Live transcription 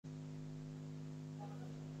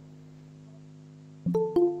আচ্ছা,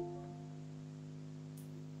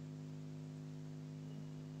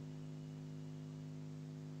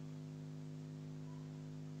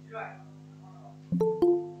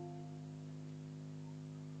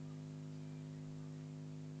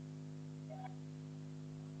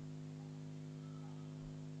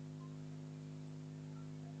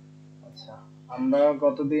 আমরা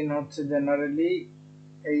গতদিন হচ্ছে জেনারেলি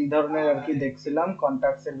এই ধরনের আর কি দেখছিলাম,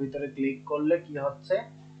 কন্টাক্টস এর ভিতরে ক্লিক করলে কি হচ্ছে,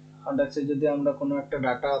 কন্টাক্টসে যদি আমরা কোনো একটা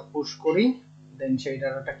ডাটা পুশ করি দেন সেই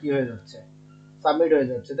ডাটাটা কি হয়ে যাচ্ছে, সাবমিট হয়ে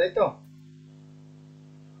যাচ্ছে, তাই তো?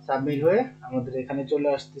 সাবমিট হয়ে আমাদের এখানে চলে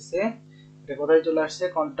আসতেছে। এটা কোথায় চলে আসছে?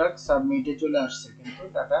 কন্টাক্ট সাবমিটে চলে আসছে, কিন্তু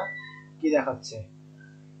ডাটা কি দেখাচ্ছে?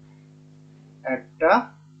 একটা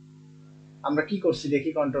আমরা কি করছি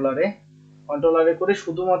দেখি, কন্ট্রোলারে করে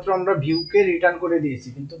শুধুমাত্র আমরা ভিউকে রিটার্ন করে দিয়েছি,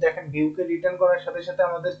 কিন্তু দেখেন ভিউকে রিটার্ন করার সাথে সাথে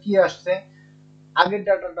আমাদের কি আসছে? আগের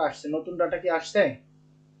ডাটাটা আসছে, নতুন ডাটা কি আসছে?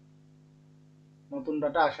 নতুন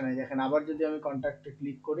ডাটা আসে নাই। দেখেন আবার যদি আমি কন্টাক্টে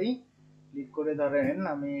ক্লিক করি, ক্লিক করে ধরেন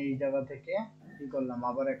আমি এই জায়গা থেকে কি করলাম,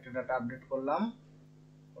 আবার একটা ডাটা আপডেট করলাম,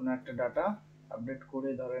 কোনো একটা ডাটা আপডেট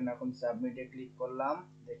করে ধরেন এখন সাবমিটে ক্লিক করলাম,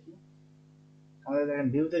 দেখি আমাদের দেখেন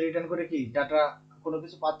ভিউতে রিটার্ন করে কি ডাটা কোনো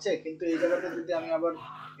কিছু পাচ্ছে, কিন্তু এই জায়গাতে যদি আমি আবার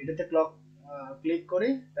এটাতে ক্লিক করি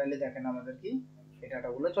তাহলে দেখেন আমাদের কি এই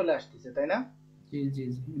ডাটাগুলো চলে আসতেছে, তাই না? জি জি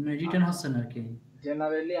জি, মানে রিটার্ন হচ্ছে না আর কি।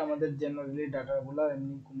 জেনারেলি ডাটাগুলো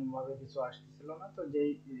এমনি কোনোভাবে কিছু আসতেছিল না, তো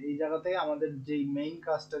যেই এই জায়গাতে আমাদের যেই মেইন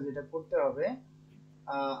কাজটা যেটা করতে হবে,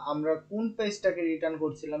 আমরা কোন পেজটাকে রিটার্ন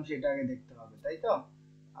করছিলাম সেটা আগে দেখতে হবে, তাই তো?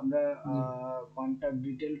 আমরা জি কন্টাক্ট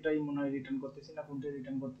ডিটেলটাই মনে হয় রিটার্ন করতেছি, না কোনটা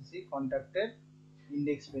রিটার্ন করতেছি? কন্টাক্টের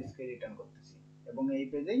ইন্ডেক্স পেজকে রিটার্ন করতেছি, এবং এই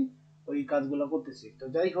পেজেই ওই কাজগুলো করতেছি। তো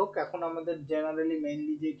যাই হোক, এখন আমাদের জেনারেলি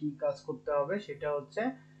মেইনলি যে কি কাজ করতে হবে সেটা হচ্ছে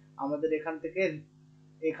আমাদের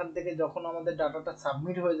এখান থেকে যখন আমাদের ডাটাটা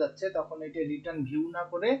সাবমিট হয়ে যাচ্ছে তখন এটা রিটার্ন ভিউ না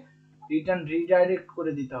করে রিটার্ন রিডাইরেক্ট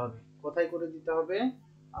করে দিতে হবে। কোথায় করে দিতে হবে?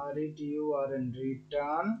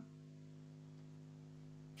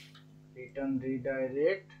 Return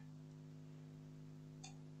redirect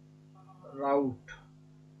route.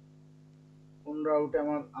 কোন রাউটে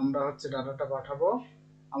আমরা হচ্ছে ডাটাটা পাঠাবো,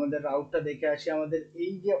 আমাদের রাউটটা দেখে আসি। আমাদের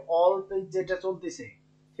এই যে অল পেজ যেটা চলতেছে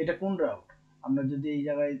সেটা কোন রাউট? আমরা যদি এই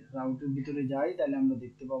জায়গায় রাউটের ভিতরে যাই তাহলে আমরা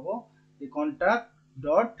দেখতে পাবো যে কন্টাক্ট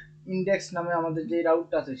ডট ইন্ডেক্স নামে আমাদের যে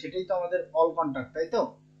রাউটটা আছে সেটাই তো আমাদের অল কন্টাক্ট, তাই তো?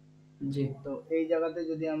 জি তো এই জায়গাতে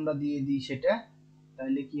যদি আমরা দিয়ে দিই সেটা,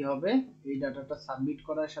 তাহলে কি হবে? এই ডাটাটা সাবমিট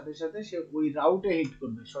করার সাথে সাথে সে ওই রাউটে হিট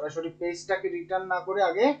করবে, সরাসরি পেজটাকে রিটার্ন না করে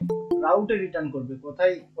আগে রাউটে রিটার্ন করবে।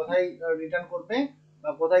 কোথায় কোথায় রিটার্ন করবে বা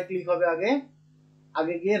কোথায় ক্লিক হবে? আগে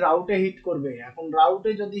আগে গিয়ে রাউটে হিট করবে। এখন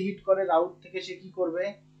রাউটে যদি হিট করে, রাউট থেকে সে কি করবে?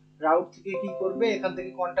 রাউট থেকে কি করবে? এখান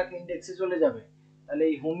থেকে কন্টাক্ট ইন্ডেক্সে চলে যাবে। তাহলে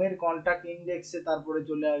এই হোমের কন্টাক্ট ইন্ডেক্সে তারপরে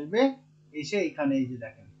চলে আসবে, এসে এখানে এই যে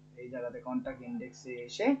দেখেন এই জায়গাতে কন্টাক্ট ইন্ডেক্সে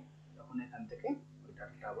এসে তখন এখান থেকে ওই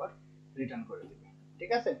ডাটাটা আবার রিটার্ন করে দিবে।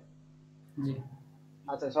 ঠিক আছে? জি।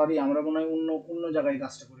 আচ্ছা সরি, আমরা মনে হয় অন্য অন্য জায়গায়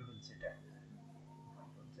কাজটা করে ফেলছি। এটা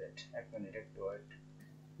এক মিনিট, একটু ওয়েট।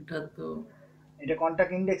 এটা তো এটা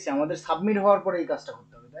কন্টাক্ট ইন্ডেক্সে আমাদের সাবমিট হওয়ার পরে এই কাজটা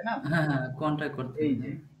করতে হবে, তাই না? হ্যাঁ হ্যাঁ, কন্টাক্ট করতে এই হবে।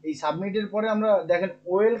 যে এই সাবমিটের পরে আমরা দেখেন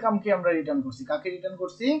ওয়েলকাম কে আমরা রিটার্ন করছি, কাকে রিটার্ন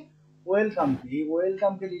করছি? ওয়েলকাম কে। এই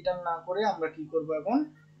ওয়েলকাম কে রিটার্ন না করে আমরা কি করব এখন?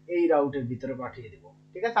 এই রাউটের ভিতরে পাঠিয়ে দেব।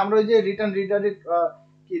 ঠিক আছে? আমরা ওই যে রিটার্ন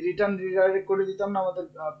রিডাইরেক্ট করে দিতাম না আমাদের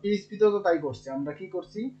পিএইচপি তেও তো তাই করছি। আমরা কি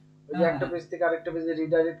করছি, ওই যে হ্যাঁ একটা হ্যাঁ পেজ থেকে আরেকটা পেজে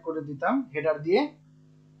রিডাইরেক্ট করে দিতাম হেডার দিয়ে,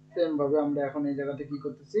 সেম ভাবে আমরা এখন এই জায়গাতে কি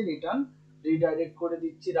করতেছি, রিটার্ন রিডাইরেক্ট করে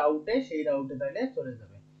দিচ্ছি রাউটে, সেই রাউটে তাইলে চলে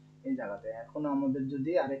যাবে এই জায়গাতে। এখন আমাদের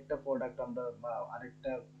যদি আরেকটা প্রোডাক্ট আমরা বা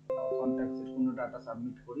আরেকটা কন্ট্যাক্টসের কোনো ডাটা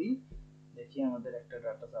সাবমিট করি, দেখি আমাদের একটা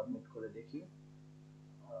ডাটা সাবমিট করে দেখি।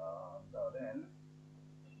 ধরেন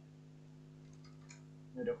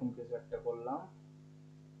এরকম কিছু একটা করলাম,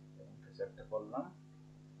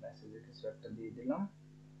 মেসেজে কিছু একটা দিয়ে দিলাম,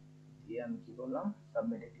 দিয়ে আমি কি করলাম,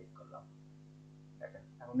 সাবমিটে ক্লিক করলাম। দেখেন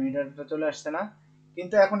এখন এই ডাটাটা চলে আসছে না?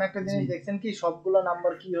 কিন্তু এখন একটা জি জিনিস দেখছেন কি, সবগুলা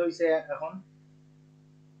নাম্বার কি হয়েছে? এখন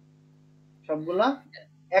সবগুলা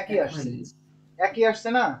একই এক হয়ে আসছে, গেছে। একই আসছে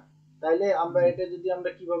না? তাইলে আমরা জি এটা যদি আমরা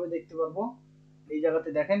কিভাবে দেখতে পারবো? এই জায়গাতে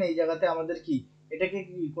দেখেন, এই জায়গাতে আমাদের কি এটাকে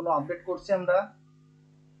কি কোনো আপডেট করছে আমরা?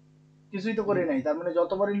 কিছুই তো করি নাই। তার মানে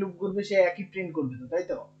যতবারই লুপ ঘুরবে সে একই প্রিন্ট করবে তো, তাই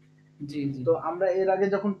তো? জি জি তো আমরা এর আগে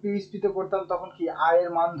যখন পিএইচপি তে করতাম তখন কি আই এর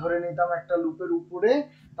মান ধরে নিতাম একটা লুপের উপরে,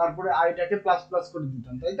 তারপরে আইটাকে প্লাস প্লাস করে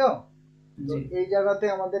দিতাম, তাই তো? তো জি এই জায়গাতে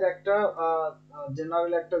আমাদের একটা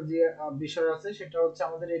জেনারেল একটা যে বিষয় আছে সেটা হচ্ছে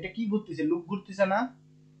আমাদের এটা কি ঘুরতেছে, লুপ ঘুরতেছে না?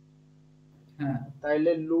 হ্যাঁ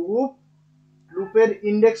তাইলে লুপের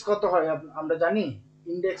ইন্ডেক্স কত হয় আমরা জানি?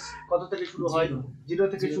 ইন্ডেক্স কত থেকে শুরু হয়? 0 জিরো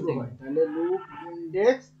থেকে 0 শুরু থেকে। হয়। তাহলে লুপ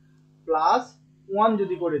ইন্ডেক্স প্লাস 1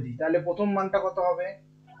 যদি করে দিই তাহলে প্রথম মানটা কত হবে?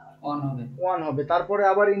 1 হবে। 1 হবে। তারপরে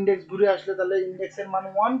আবার ইনডেক্স ঘুরে আসলে তাহলে ইনডেক্সের মান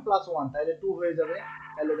 1 প্লাস 1 তাহলে 2 হয়ে যাবে।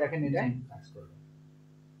 তাহলে দেখেন এটা জি। কাজ করবে।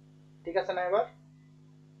 ঠিক আছে না এবার?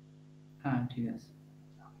 হ্যাঁ, ঠিক আছে।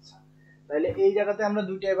 আচ্ছা, তাহলে এই জায়গাতে আমরা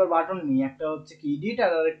দুইটা এবার বাটন নিই, একটা হচ্ছে কি এডিট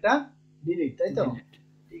আর আরেকটা ডিলিট, তাই তো? ডিলিট।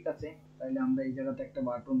 ঠিক আছে, তাহলে আমরা এই জায়গাতে একটা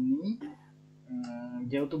বাটন নিই।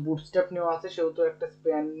 যেহেতু বুটস্ট্র্যাপ নেওয়া আছে সেহেতু একটা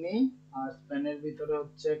স্প্যান নিই, আর স্প্যানের ভিতরে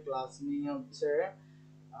হচ্ছে ক্লাস নিই হচ্ছে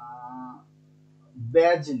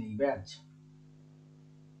ব্যাজ নিই, badge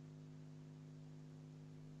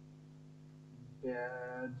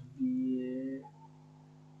badge BA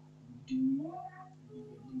D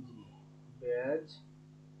badge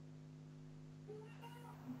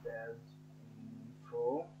badge info,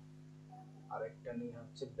 আরেকটা নিই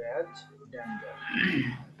হচ্ছে ব্যাজ ডেঞ্জার।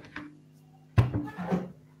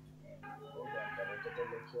 এটাতে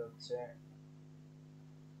লিখি হচ্ছে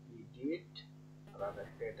এডিট, আর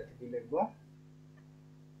আরেকটা এটাতে কি লিখবো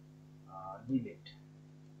ডিলিট।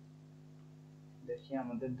 দেখি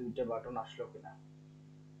আমাদের দুইটা বাটন আসলো কিনা।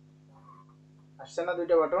 আসছে না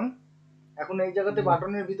দুইটা বাটন? এখন এই জায়গাতে জি।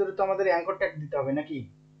 বাটনের ভিতরে তো আমাদের অ্যাঙ্কর ট্যাগ দিতে হবে নাকি?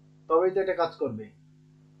 তবেই তো এটা কাজ করবে।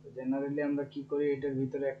 তো জেনারেলি আমরা কি করি, এটার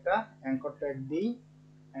ভিতরে একটা অ্যাঙ্কর ট্যাগ দিই।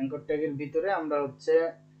 অ্যাঙ্কর ট্যাগের ভিতরে আমরা হচ্ছে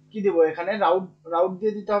কি দেব, এখানে রাউট রাউট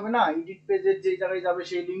দিয়ে দিতে হবে না? এডিট পেজের যে জায়গায় যাবে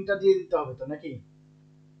সেই লিংকটা দিয়ে দিতে হবে তো নাকি?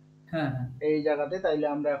 হ্যাঁ, হ্যাঁ। এই জায়গাতে তাইলে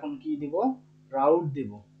আমরা এখন কি দিব, রাউট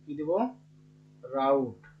দিব। কি দিব?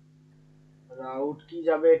 রাউট। রাউট কি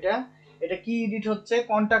যাবে এটা? এটা কি এডিট হচ্ছে?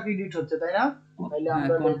 কন্টাক্ট এডিট হচ্ছে, তাই না? তাইলে হ্যাঁ,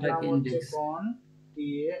 আমরা কন্টাক্ট লিখলাম হচ্ছে index.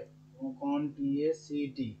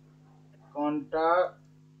 কন্টিএসিটি contact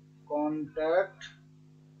contact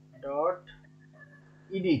dot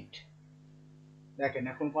edit. দেখেন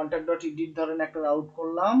এখন কন্টাক্ট ডট এডিট ধরেন একটা রাউট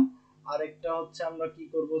করলাম, আর একটা হচ্ছে আমরা কি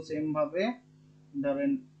করব সেম ভাবে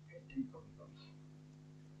ধরেন এটাই কপি করি।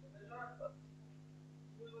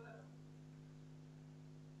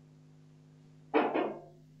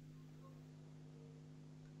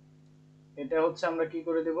 এটা হচ্ছে আমরা কি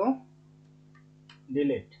করে দেব,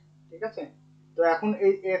 ডিলিট। ঠিক আছে, তো এখন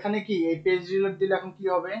এই এখানে কি এই পেজ রিলোড দিলে এখন কি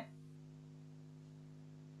হবে?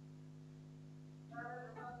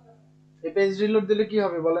 এই পেজ রিলোড দিলে কি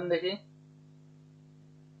হবে বলেন দেখি,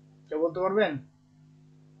 কেউ বলতে পারবেন?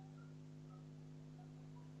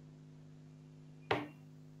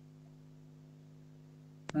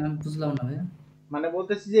 বুঝলাম না ভাইয়া। মানে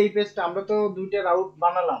বলতেছি যে এই পেজটা আমরা তো দুইটা রাউট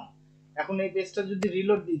বানালাম, এখন এই পেজটা যদি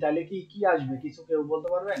রিলোড দিই তাহলে কি কি আসবে, কিছু কেউ বলতে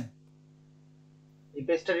পারবেন? এই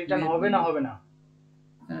পেজটা রিটার্ন হবে না হবে না?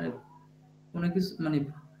 কোনো কিছু মানে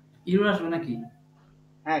এরর আসবে নাকি?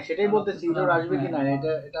 হ্যাঁ সেটাই কারণ আপনি বলতেছি, তো এরর আসবে হ্যাঁ, কিনা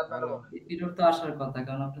এটা এটা আপনারা বলেন। এরর তো আসার কথা,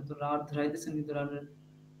 কারণ আপনি তো রাউট ধরাই দিচ্ছেন কিন্তু রাউটের।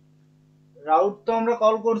 রাউট তো আমরা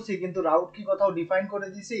কল করছি, কিন্তু রাউট কি কোথাও ডিফাইন করে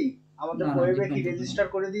দিয়েছি? আমাদের না, না, ওয়েবে কি ডিফাইন করতে হবে। রেজিস্টার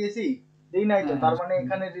করে দিয়েছি? দেই নাই তো। হ্যাঁ, তার হ্যাঁ। মানে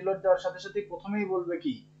এখানে রিলোড দেওয়ার সাথে সাথে প্রথমেই বলবে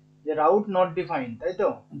কি যে রাউট নট ডিফাইন, তাই তো?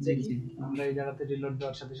 জি, দেখি জি, আমরা এই অবশ্যই। জায়গাতে রিলোড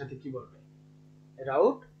দেওয়ার সাথে সাথে কি বলবে,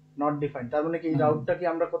 রাউট নট ডিফাইন। তার মানে কি এই হ্যাঁ, রাউটটা কি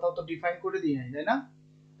আমরা কোথাও তো ডিফাইন করে দিই নাই, তাই না?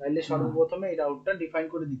 তাইলে না। সর্বপ্রথমে এই রাউটটা ডিফাইন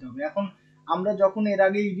করে দিতে হবে। এখন আমরা যখন এর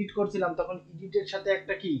আগে এডিট করছিলাম তখন এডিটের সাথে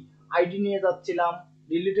একটা কি আইডি নিয়ে যাচ্ছিলাম,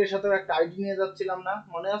 ডিলিটের সাথেও একটা আইডি নিয়ে যাচ্ছিলাম না,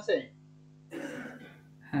 মনে আছে?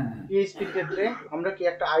 হ্যাঁ, পিএইচপির ক্ষেত্রে আমরা কি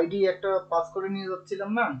একটা আইডি একটা পাস করে নিয়ে যাচ্ছিলাম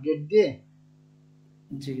না গেট দিয়ে?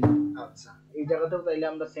 জি। আচ্ছা, এই জায়গাতেও তাইলে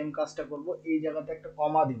আমরা সেম কাজটা করব। এই জায়গাতে একটা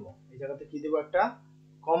কমা দিব, এই জায়গাতে কি দেব, একটা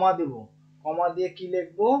কমা দিব। কমা দিয়ে কি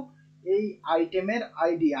লিখবো, এই আইটেমের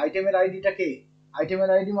আইডি। আইটেমের আইডিটা কে? আইটেমের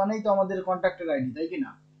আইডি মানেই তো আমাদের কন্ট্যাক্টের আইডি, তাই কি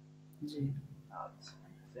না? জি। আচ্ছা,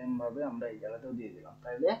 সেম ভাবে আমরা এই জায়গাতেও দিয়ে দিলাম।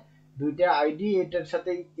 তাইলে দুইটা আইডি, এটার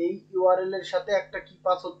সাথে এই ইউআরএল এর সাথে একটা কি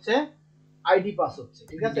পাস হচ্ছে, আইডি পাস হচ্ছে।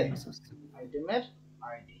 ঠিক আইডি আছে, পাস আসছে। আইটেমের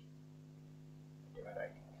আইডি, আইটেমের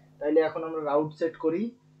আইডি। তাইলে এখন আমরা রাউট সেট করি।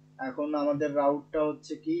 এখন আমাদের রাউটটা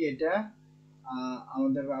হচ্ছে কি এটা,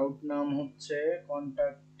 আমাদের রাউট নাম হচ্ছে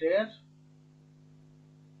কন্ট্যাক্টের,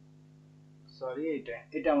 সরি এটা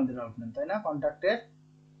এটা আমাদের রাউট নাম, তাই না? কন্ট্যাক্টের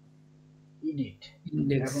এডিট।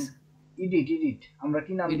 ইনডেক্স। এখন এডিট এডিট আমরা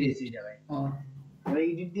কি নাম দিয়েছি এডিট। এই জায়গায়? ও। আমরা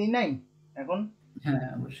এডিট দিই নাই? এখন হ্যাঁ,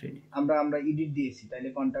 অবশ্যই। আমরা আমরা এডিট দিয়েছি, তাইলে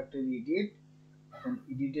কন্ট্যাক্টের এডিট। এখন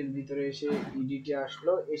এডিটের ভিতরে এসে এডিটে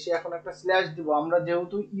আসলো, এসে এখন একটা স্ল্যাশ দিব। আমরা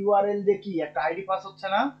যেহেতু ইউআরএল দেখি একটা আইডি পাস হচ্ছে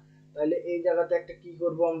না, তাহলে এই জায়গাতে একটা কি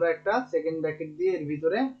করব, আমরা একটা সেকেন্ড ব্র্যাকেট দিয়ে এর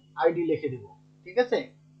ভিতরে আইডি লিখে দেব। ঠিক আছে,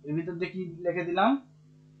 এর ভিতর দিয়ে কি লিখে দিলাম,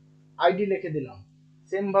 আইডি লিখে দিলাম।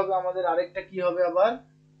 সেম ভাবে আমাদের আরেকটা কি হবে, আবার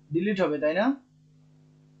ডিলিট হবে, তাই না?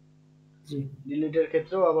 জি। ডিলিটের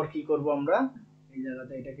ক্ষেত্রেও আবার কি করব, আমরা এই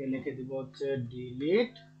জায়গাতে এটাকে লিখে দিব হচ্ছে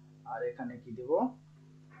ডিলিট, আর এখানে কি দেব,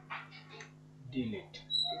 ডিলিট।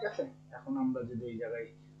 ঠিক আছে, এখন আমরা যদি এই জায়গায়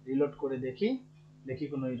রিলোড করে দেখি দেখি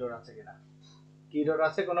কোনো এরর আছে কিনা। কি এরর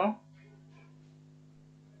আছে কোনো?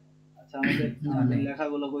 আচ্ছা আমাদের না আমাদের নেই,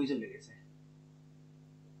 লেখাগুলো কই চলে গেছে?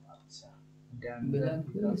 আচ্ছা ড্যাঞ্জার ব্ল্যাঙ্ক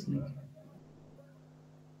হয়ে পিকআপ গেছে নাকি?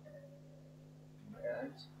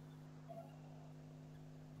 Batch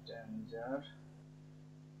danger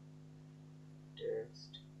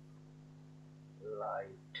text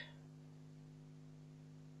light.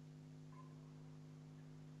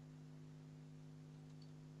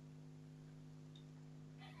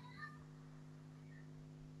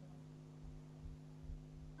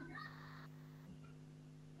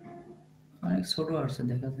 অনেক ছোট আসছে,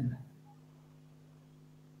 দেখা যায় না।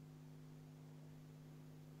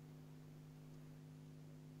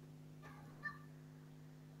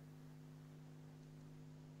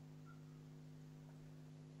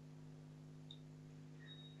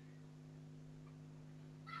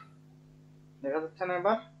 দেখা যাচ্ছে না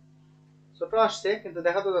এবার? ছোট আসছে কিন্তু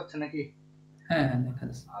দেখা তো যাচ্ছে নাকি? হ্যাঁ হ্যাঁ দেখা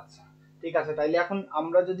যাচ্ছে। আচ্ছা ঠিক আছে, তাইলে এখন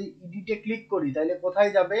আমরা যদি এডিটে ক্লিক করি তাহলে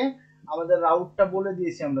কোথায় যাবে? আমাদের রাউটটা বলে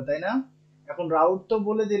দিয়েছি আমরা, তাই না? এখন রাউট তো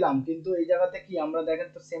বলে দিলাম, কিন্তু এই জায়গাতে কি আমরা দেখেন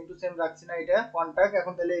তো সেম টু সেম রাখছি না এটা কন্টাক্ট।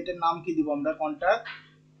 এখন তাহলে এটার নাম কি দিব আমরা? কন্টাক্ট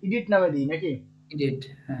এডিট নামে দিই নাকি? এডিট,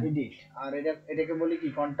 হ্যাঁ এডিট। আর এটাকে বলি কি?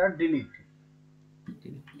 Contact delete.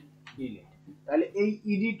 edit। ডিলিট। তাহলে এই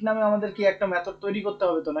এডিট নামে আমাদের কি একটা মেথড তৈরি করতে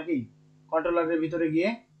হবে তো নাকি? কন্ট্রোলারের ভিতরে গিয়ে,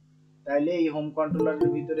 তাইলে এই হোম কন্ট্রোলারের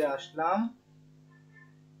ভিতরে আসলাম।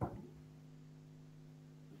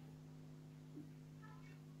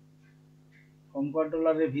 হোম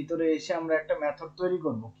কন্ট্রোলারের ভিতরে এসে আমরা একটা মেথড তৈরি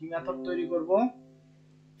করব। কি মেথড তৈরি করব?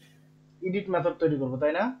 এডিট মেথড তৈরি করব,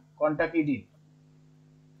 তাই না? Contact edit. জি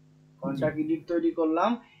কন্টাক্ট এডিট তৈরি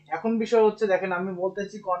করলাম। এখন বিষয় হচ্ছে দেখেন আমি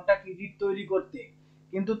বলতেছি কন্টাক্ট এডিট তৈরি করতে,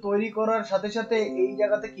 কিন্তু তৈরি করার সাথে সাথে এই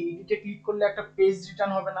জায়গাতে কি এডিটে ক্লিক করলে একটা পেজ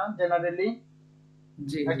রিটার্ন হবে না জেনারেলি?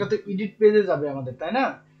 জি জি। একটা তো এডিট পেজে যাবে আমাদের, তাই না?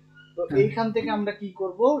 তো হ্যাঁ এইখান থেকে আমরা কি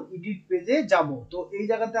করব? এডিট পেজে যাব। তো এই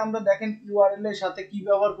জায়গাতে আমরা দেখেন ইউআরএল এর সাথে কি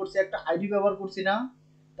ব্যবহার করছি? একটা আইডি ব্যবহার করছি না?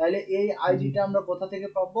 তাহলে এই জি আইডিটা আমরা কোথা থেকে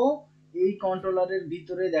পাবো? এই কন্ট্রোলারের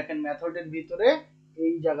ভিতরে দেখেন মেথডের ভিতরে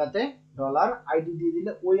এই জায়গাতে ডলার আইডি দিয়ে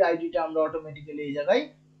দিলে ওই আইডিটা আমরা অটোমেটিক্যালি এই জায়গায়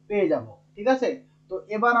পেয়ে যাব। ঠিক আছে? তো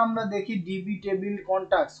এবার আমরা দেখি ডিবি টেবিল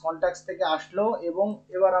কন্টাক্টস থেকে আসলো, এবং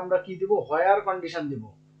এবার আমরা কি দিব? হোয়ার কন্ডিশন দিব।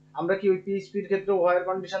 আমরা কি ওই পিএইচপির ক্ষেত্রে হোয়ার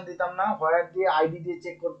কন্ডিশন দিতাম না? হোয়ার দিয়ে আইডি দিয়ে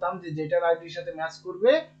চেক করতাম যে যেটার আইডির সাথে ম্যাচ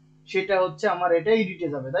করবে সেটা হচ্ছে আমার এটা এডিটে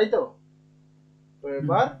যাবে, তাই তো? তো হুম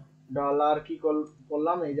এবার ডলার কি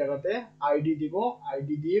করলাম এই জায়গাতে আইডি দিব,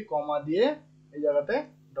 আইডি দিয়ে কমা দিয়ে এই জায়গাতে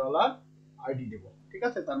ডলার আইডি দেব। ঠিক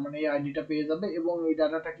আছে? তার মানে এই আইডিটা পেয়ে যাবে এবং এই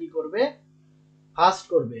ডাটাটা কি করবে? ফাস্ট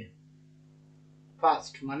করবে।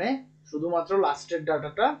 ফার্স্ট মানে শুধুমাত্র লাস্টের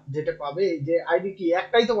ডাটাটা যেটা পাবে, এই যে আইডি কি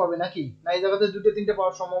একটাই তো পাবে নাকি, না এই জায়গাতে দুটো তিনটে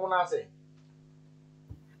পাওয়ার সম্ভাবনা আছে?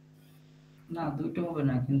 না দুটো হবে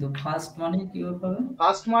না, কিন্তু ফার্স্ট মানে কিভাবে পাবে?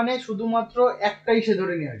 ফার্স্ট মানে শুধুমাত্র একটাই সে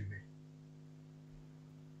ধরে নিয়ে আসবে।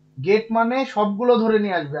 গেট মানে সবগুলো ধরে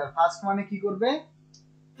নিয়ে আসবে, আর ফার্স্ট মানে কি করবে?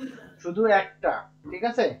 শুধু একটা। ঠিক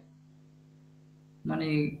আছে? মানে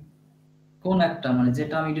কোন একটা, মানে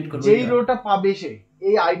যেটা আমি এডিট করবো যেই এটা? রোটা পাবে সে,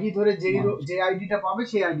 এই আইডি ধরে যেই রো, আচ্ছা। যে আইডিটা পাবে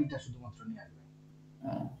সেই আইডিটা শুধুমাত্র নিয়ে আসবে।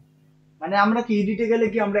 ও, মানে আমরা কি এডিটে গেলে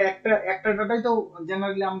কি আমরা একটা একটা ডাটাই তো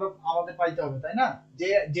জেনারেলি আমরা আমাদের পাইতে হবে, তাই না? যে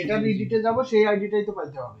যেটার জি জি। এডিটে যাব সেই আইডিটাই তো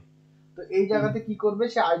পাইতে হবে। তো এই হুম জায়গাতে কি করবে?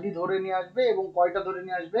 সে আইডি ধরে নিয়ে আসবে, এবং কয়টা ধরে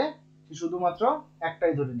নিয়ে আসবে? সে শুধুমাত্র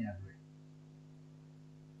একটাই ধরে নিয়ে আসবে।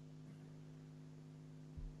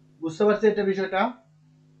 বুঝতে পারছি এটা বিষয়টা?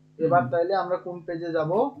 হুম এবার হুম। তাইলে আমরা কোন পেজে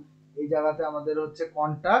যাব? এই জায়গাতে আমাদের হচ্ছে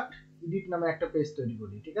কন্টাক্ট এডিট নামে একটা পেজ তৈরি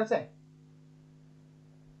করি। ঠিক আছে?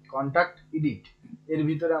 কন্টাক্ট এডিট এর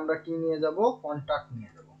ভিতরে আমরা কি নিয়ে যাব? কন্টাক্ট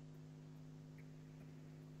নিয়ে যাব।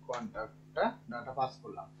 কন্টাক্টটা ডাটা পাস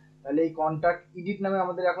করলাম। তাহলে এই কন্টাক্ট এডিট নামে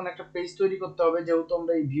আমাদের এখন একটা পেজ তৈরি করতে হবে, যেহেতু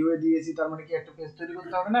আমরা এই ভিউ এ দিয়েছি তার মানে কি একটা পেজ তৈরি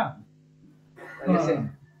করতে হবে না? তাহলে হ্যাঁ সেম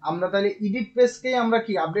আমরা তাহলে এডিট পেজকেই আমরা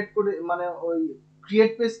কি আপডেট করে, মানে ওই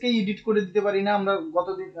ক্রিয়েট পেজকেই এডিট করে দিতে পারি না? আমরা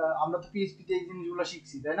গতদিন আমরা তো পিএইচপি তে এই জিনিসগুলো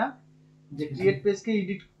শিখছি, তাই না? যে জি জি ক্রিয়েট পেজকে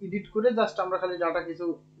এডিট এডিট করে জাস্ট আমরা খালি ডাটা কিছু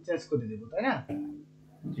চেঞ্জ করে দেব, তাই না?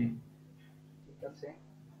 জি। ঠিক আছে,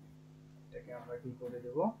 এটাকে আমরা কি করে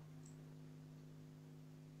দেব?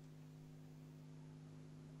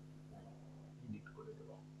 এডিট করে দেব।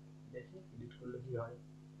 দেখি এডিট করলে কি হয়।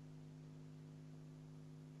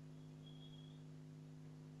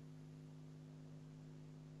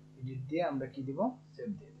 এডিট দিয়ে আমরা কি দিব? সেভ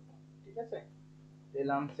দিয়ে দেব। ঠিক আছে?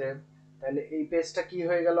 দিলাম সেভ। তাহলে এই পেজটা কি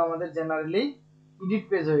হয়ে গেল? আমাদের জেনারেলি এডিট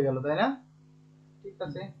পেজ হয়ে গেল, তাই না? ঠিক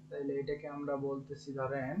আছে, তাহলে এটাকে আমরা বলতেছি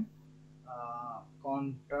ধরেন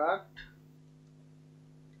কন্টাক্ট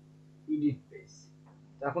এডিট পেজ।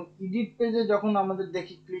 এখন এডিট পেজে যখন আমাদের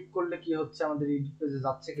দেখি ক্লিক করলে কি হচ্ছে, আমাদের এডিট পেজে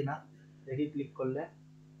যাচ্ছে কিনা। দেখি ক্লিক করলে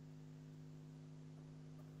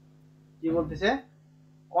কি বলতেছে,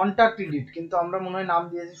 কন্টাক্ট এডিট, কিন্তু আমরা মনে হয় নাম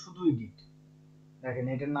দিয়েছি শুধু এডিট। দেখেন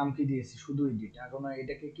এটার নাম কি দিয়েছি, শুধু এডিট। এখন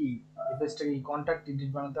এটাকে কি এই পেজটাকে কি কন্টাক্ট এডিট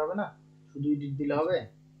বানাতে হবে না, শুধু এডিট দিলে হবে?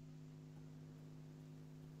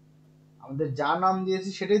 আমাদের যা নাম দিয়েছি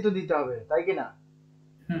সেটাই তো দিতে হবে, তাই কি না?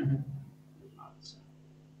 হুম হুম। আচ্ছা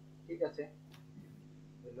ঠিক আছে,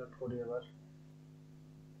 রিলোড করি এবার।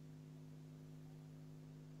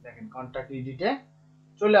 দেখেন কন্টাক্ট এডিটে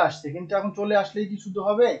চলে আসছে, কিন্তু এখন চলে আসলেই কি শুধু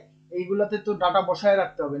হবে? এইগুলাতে তো ডাটা বসায়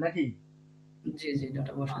রাখতে হবে নাকি? জি জি,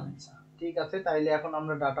 ডাটা বসানো। আচ্ছা ঠিক আছে, তাইলে এখন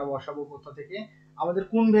আমরা ডাটা বসাবো কোথা থেকে? আমাদের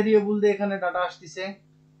কোন ভেরিয়েবল দিয়ে এখানে ডাটা আসতেছে?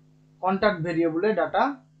 কন্টাক্ট ভেরিয়েবলে ডাটা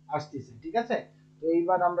আসতেছে, ঠিক আছে। তো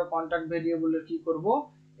এইবার আমরা কন্টাক্ট ভেরিয়েবলের কি করব,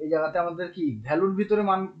 এই জায়গাতে আমাদের কি ভ্যালুর ভিতরে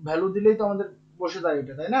মান, ভ্যালু দিলেই তো আমাদের বসে যায়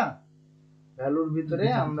এটা, তাই না? ভ্যালুর ভিতরে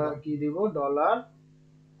জি আমরা কি দিব, ডলার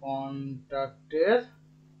কন্টাক্টের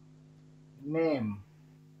নেম,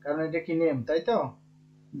 কারণ এটা কি নেম, তাই তো?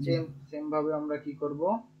 জি সেম সেম ভাবে আমরা কি করব,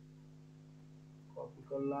 কপি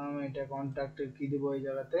করলাম, এটা কন্টাক্টের কি দিব এই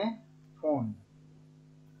জায়গাতে, ফোন।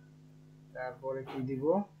 তারপরে কি দিব,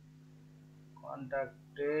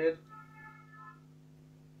 কন্টাক্টের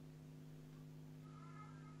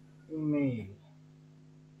ইমেইল।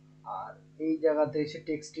 আর এই জায়গাতে এসে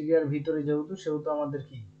টেক্সট এরিয়ার ভিতরে যেহেতু, সেহেতু আমাদের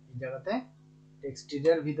কি এই জায়গাতে টেক্সট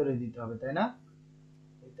এরিয়ার ভিতরে দিতে হবে, তাই না?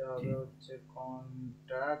 এটা জি। হবে হচ্ছে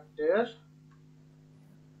কন্টাক্টের,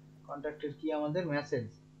 কন্টাক্টের কি আমাদের মেসেজ,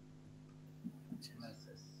 আচ্ছা।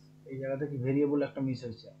 মেসেজ। এই জায়গাতে কি ভেরিয়েবল একটা মিস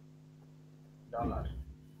হয়েছে, ডলার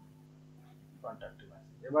কন্টাক্ট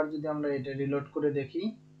মেসেজ। এবার যদি আমরা এটা রিলোড করে দেখি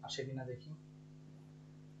আসে কিনা, দেখি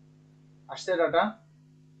আসছে ডাটা,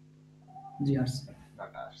 জি আসছে।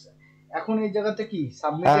 ডাটা আসছে। এখন এই জায়গাতে কি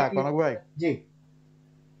সাবমিটে হ্যাঁ ক্লিক কনক ভাই, করলে, জি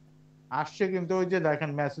আসছে, কিন্তু ওই যে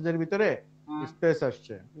দেখেন মেসেজের ভিতরে স্পেস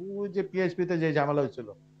আসছে, ওই যে পিএইচপি তে যে ঝামেলা হয়েছিল,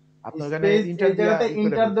 আপনি ওখানে স্পেস, ইন্টার এই দিয়া জায়গাতে ই করে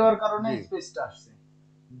ইন্টার ফেলছেন। দেওয়ার কারণে জি স্পেসটা আসছে।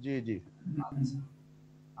 জি জি। আচ্ছা,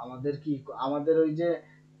 আমাদের কি, আমাদের ওই যে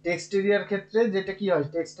টেক্সট এরিয়ার ক্ষেত্রে যেটা কি হয়,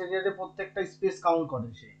 টেক্সট এরিয়াতে প্রত্যেকটা স্পেস কাউন্ট করে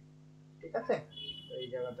সে, ঠিক আছে। তো এই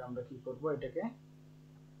জায়গাতে আমরা কি করব, এটাকে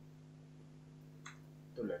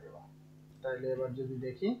তুলে দেব। তাহলে এবার যদি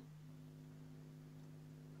দেখি,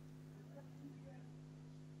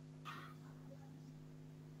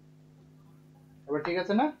 এবার ঠিক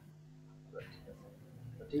আছে না? এবার ঠিক আছে,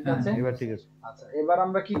 তো ঠিক হ্যাঁ আছে। ঠিক এবার আছে। ঠিক আছে। আচ্ছা এবার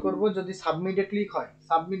আমরা কি করব, যদি সাবমিটে ক্লিক হয়,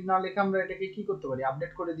 সাবমিট না লিখে আমরা এটাকে কি করতে পারি,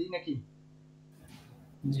 আপডেট করে দিই নাকি?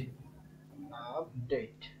 জি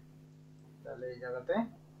আপডেট, তাহলে এই জায়গাতে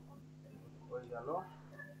হয়ে গেল,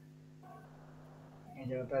 এই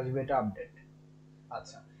জায়গাতে আসবে এটা আপডেট।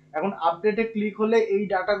 আচ্ছা, এখন আপডেটে ক্লিক হলে এই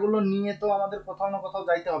ডাটাগুলো নিয়ে তো আমাদের কোথাও না কোথাও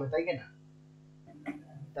যাইতে হবে, তাই কি না?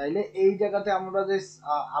 তাইলে এই জায়গাতে আমরা যে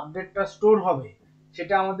আপডেটটা স্টোর হবে,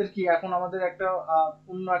 সেটা আমাদের কি এখন আমাদের একটা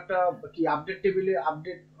অন্য একটা কি আপডেট টেবিলে,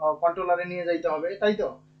 আপডেট কন্ট্রোলারে নিয়ে যাইতে হবে, তাই তো?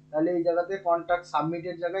 তাহলে এই জায়গাতে কন্টাক্ট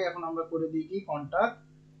সাবমিটের জায়গায় এখন আমরা করে দিই কি, কন্টাক্ট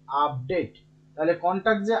আপডেট। তাহলে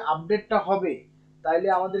কন্টাক্ট যে আপডেটটা হবে, তাইলে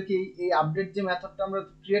আমাদের কি এই আপডেট যে মেথডটা আমরা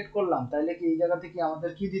ক্রিয়েট করলাম, তাইলে কি এই জায়গাতে কি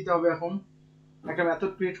আমাদের কি দিতে হবে, এখন একটা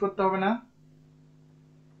মেথড ক্রিয়েট করতে হবে না?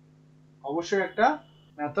 অবশ্যই একটা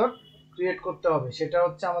মেথড ক্রিয়েট করতে হবে, সেটা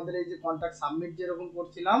হচ্ছে আমাদের এই যে কন্টাক্ট সাবমিট যেরকম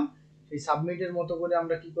করছিলাম, সেই সাবমিটের মতো করে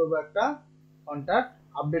আমরা কি করব, একটা কন্টাক্ট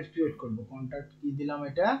আপডেট ক্রিয়েট করব। কন্টাক্ট কি দিলাম,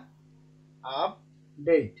 এটা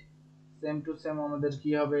আপডেট, সেম টু সেম আমাদের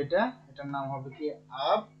কি হবে, এটা এটার নাম হবে কি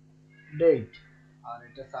আপডেট। আর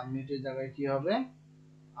এটা সাবমিটের জায়গায় কি হবে,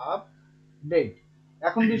 আপডেট।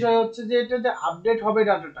 এখন বিষয় হচ্ছে যে এটা যে আপডেট হবে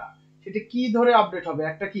ডাটাটা, সেটা কি ধরে আপডেট হবে,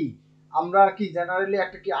 একটা কি আমরা কি জেনারেলি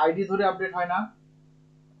একটা কি আইডি ধরে আপডেট হয় না?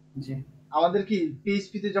 জি আমাদের কি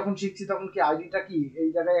পিএইচপি তে যখন শিখছি তখন কি আইডিটা কি এই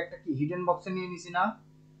জায়গায় একটা কি হিডেন বক্সে নিয়ে নিছি না?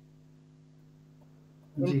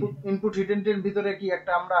 জি। ইনপুট হিডেন এর ভিতরে কি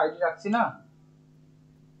একটা আমরা আইডি রাখছি না,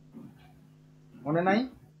 মনে নাই?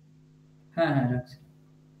 হ্যাঁ হ্যাঁ রাখছি।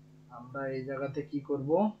 আমরা এই জায়গাতে কি করব,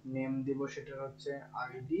 নেম দিব, সেটা হচ্ছে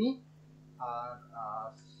আইডি। আর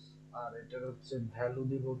আর এটার হচ্ছে ভ্যালু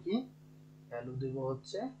দিব কি, ভ্যালু দিব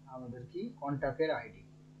হচ্ছে আমাদের কি কন্টাক্টের আইডি,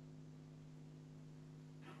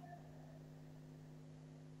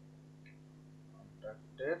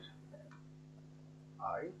 কন্টাক্টের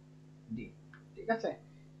আইডি, ঠিক আছে।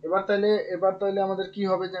 এবার তাহলে আমাদের কি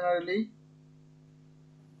হবে জেনারেলি,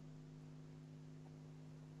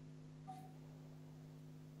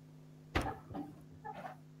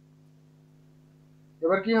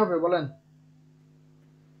 এবার কি হবে বলেন?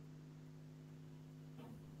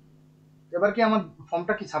 এবার কি আমার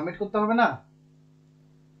ফর্মটা কি সাবমিট করতে হবে না?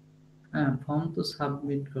 হ্যাঁ ফর্ম তো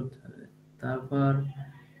সাবমিট করতে হবে, তারপর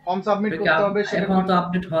ফর্ম সাবমিট এটা কি করতে হবে সেটা এখন তো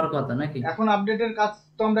আপডেট হওয়ার কথা নাকি? এখন আপডেটের কাজ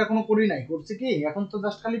তো আমরা এখনো করি নাই, করছি কি এখন তো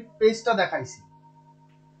জাস্ট খালি পেজটা দেখাইছি।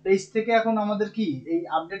 পেজ থেকে এখন আমাদের কি এই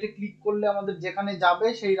আপডেটে ক্লিক করলে আমাদের যেখানে যাবে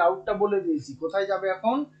সেই রাউটটা বলে দিয়েছি, কোথায় যাবে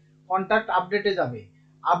এখন কন্টাক্ট আপডেটে যাবে।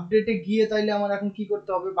 আপডেটে গিয়ে তাইলে আমার এখন কি করতে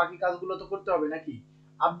হবে, বাকি কাজগুলো তো করতে হবে নাকি।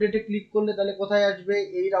 আপডেটে ক্লিক করলে তাহলে কোথায় আসবে,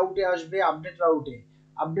 এই রাউটে আসবে, আপডেট রাউটে।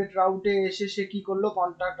 আপডেট রাউটে এসে সে কি করলো,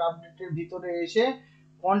 কন্টাক্ট আপডেটের ভিতরে এসে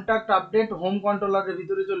কন্টাক্ট আপডেট হোম কন্ট্রোলারের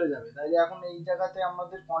ভিতরে চলে যাবে। তাইলে এখন এই জায়গাতে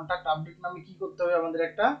আমাদের কন্টাক্ট আপডেট নামে কি করতে হবে, আমাদের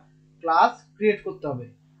একটা ক্লাস ক্রিয়েট করতে হবে।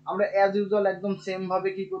 আমরা অ্যাজ ইউজুয়াল একদম সেম ভাবে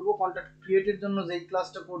কি করব, কন্টাক্ট ক্রিয়েটের জন্য যেই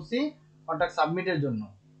ক্লাসটা করছি, কন্টাক্ট সাবমিটের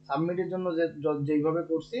জন্য যেইভাবে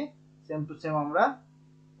করছি সেম টু সেম আমরা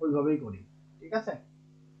ওইভাবেই করি। ঠিক আছে,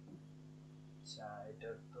 আচ্ছা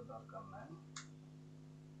এটার তো দরকার নাই।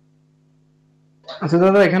 আচ্ছা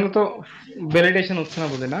দাদা, এখানে তো ভ্যালিডেশন হচ্ছে না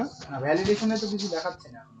বলে না? না, ভ্যালিডেশনে তো কিছু দেখাচ্ছে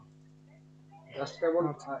না এখনো, জাস্ট কেবল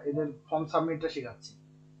আচ্ছা। এদের ফর্ম সাবমিটটা শেখাচ্ছি।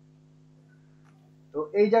 তো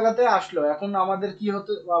এই জায়গাতে আসলো, এখন আমাদের কি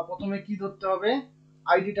হতে, প্রথমে কি ধরতে হবে,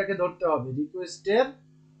 আইডিটাকে ধরতে হবে। রিকোয়েস্টের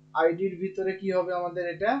আইডির ভিতরে কি হবে, আমাদের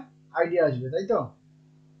এটা আইডি আসবে, তাই তো?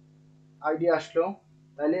 আইডি আসলো,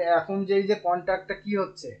 তাহলে এখন যেই যে কন্ট্যাক্টটা কি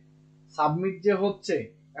হচ্ছে, সাবমিট যে হচ্ছে,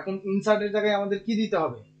 এখন ইনসার্টের জায়গায় আমাদের কি দিতে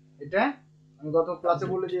হবে, এটা আমি গত ক্লাসে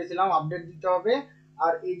বলে দিয়েছিলাম, আপডেট দিতে হবে।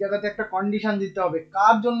 আর এই জায়গাতে একটা কন্ডিশন দিতে হবে,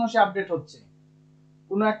 কার জন্য সে আপডেট হচ্ছে,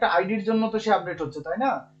 কোনো একটা আইডির জন্য তো সে আপডেট হচ্ছে, তাই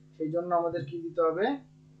না? সেই জন্য আমাদের কি দিতে হবে,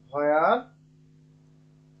 হোয়ার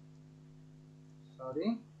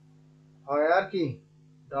হোয়ার কি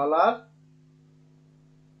ডলার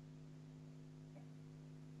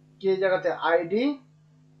কি জায়গাতে আইডি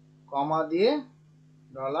কমা দিয়ে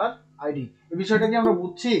ডলার আইডি। এই বিষয়টা কি আমরা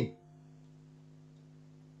বুঝছি?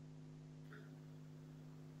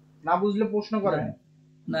 না বুঝলে প্রশ্ন করেন।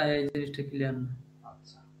 না, এই জিনিসটা ক্লিয়ার না।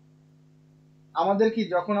 আচ্ছা, আমাদের কি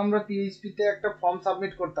যখন আমরা পিএইচপি তে একটা ফর্ম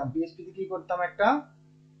সাবমিট করতাম, পিএইচপি তে কি করতাম, একটা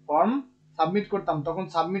ফর্ম সাবমিট করতাম, তখন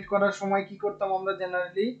সাবমিট করার সময় কি করতাম আমরা,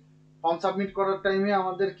 জেনারেলি ফর্ম সাবমিট করার টাইমে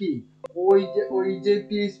আমাদের কি ওই যে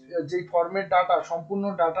যে ফর্মের ডাটা, সম্পূর্ণ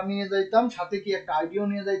ডাটা নিয়ে যাইতাম, সাথে কি একটা আইডিও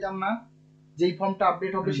নিয়ে যাইতাম না, যেই ফর্মটা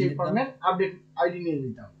আপডেট হবে সেই ফর্মের আপডেট আইডি নিয়ে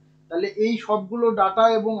নিতাম। তাহলে এই সবগুলো ডাটা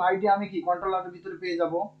এবং আইডি আমি কি কন্ট্রোলারের ভিতরে পেয়ে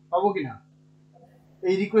যাব, পাবো কিনা?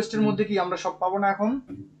 এই রিকোয়েস্টের মধ্যে কি আমরা সব পাবো না এখন?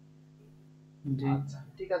 আচ্ছা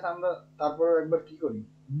ঠিক আছে, আমরা তারপরে একবার কি করি,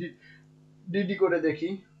 ডিডি করে দেখি,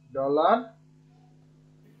 ডলার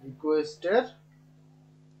রিকোয়েস্টের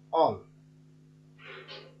অল,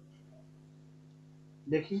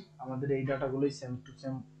 দেখি আমাদের এই ডাটাগুলোই সেম টু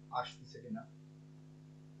সেম আসতেছে কিনা।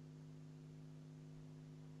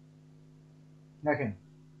 দেখেন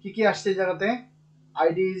কি কি আসছে এই জায়গাতে,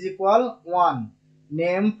 ID is equal 1,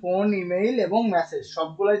 name, phone, email এবং মেসেজ,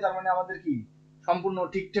 সবগুলাই তার মানে আমাদের কি সম্পূর্ণ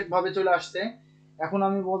ঠিকঠাক ভাবে চলে আসছে। এখন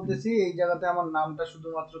আমি বলতেছি এই জায়গাতে আমার নামটা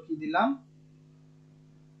শুধুমাত্র কি দিলাম,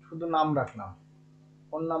 শুধু নাম রাখলাম,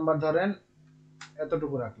 ফোন নাম্বার ধরেন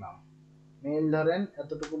এতটুকু রাখলাম, মেইল ধরেন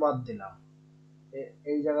এতটুকু বাদ দিলাম,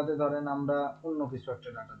 এই জায়গাতে ধরেন আমরা অন্য কিছু একটা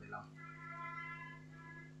ডাটা দিলাম।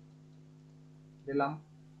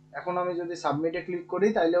 এখন আমি যদি সাবমিটে ক্লিক করি,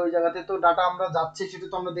 তাইলে ওই জায়গাতে তো ডাটা আমরা যাচ্ছে সেটা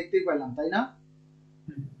তো আমরা দেখতেই পেলাম, তাই না?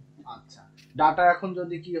 আচ্ছা, ডাটা এখন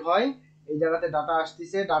যদি কি হয়, এই জায়গাতে ডাটা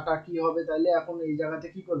আসতেছে, ডাটা কি হবে, তাইলে এখন এই জায়গাতে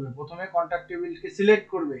কি করবে, প্রথমে কন্টাক্ট টেবিলকে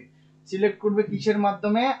সিলেক্ট করবে কিসের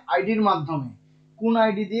মাধ্যমে, আইডির মাধ্যমে। কোন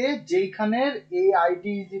আইডি দিয়ে, যেইখানের এই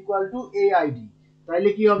আইডি ইজ ইকুয়াল টু এই আইডি, তাইলে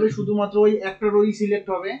কি হবে, শুধুমাত্র ওই একটা রোই সিলেক্ট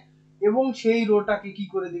হবে এবং সেই রোটাকে কি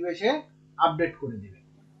করে দিবে, সে আপডেট করে দিবে।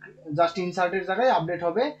 জাস্ট ইনসার্টের জায়গায় আপডেট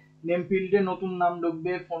হবে, নেম ফিল্ডে নতুন নাম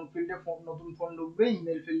ঢুকবে, ফোন ফিল্ডে নতুন ফোন ঢুকবে,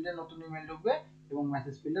 ইমেল ফিল্ডে নতুন ইমেল ঢুকবে এবং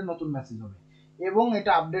মেসেজ ফিল্ডে নতুন মেসেজ হবে। এবং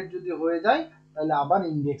এটা আপডেট যদি হয়ে যায় তাহলে আবার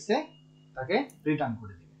ইন্ডেক্সে তাকে রিটার্ন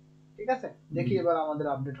করে দিবে। ঠিক আছে, দেখি এবার আমাদের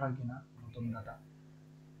আপডেট হয় কিনা নতুন ডাটা।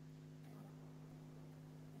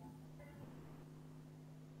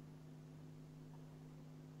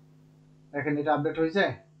 দেখেন এটা আপডেট হয়েছে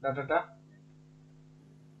ডাটাটা।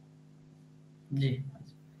 জি।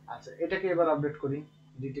 আচ্ছা, এটাকে এবার আপডেট করি,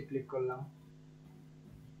 ডিটে ক্লিক করলাম,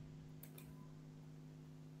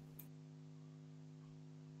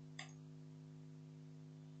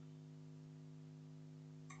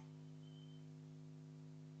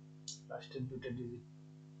 লাস্টের দুটো ডিজিট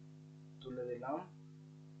তুলে দিলাম,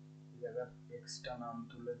 জায়গার এক্সট্রা নাম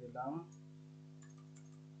তুলে দিলাম,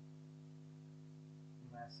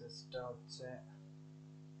 মেসেজটা হচ্ছে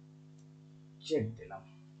চেক দিলাম,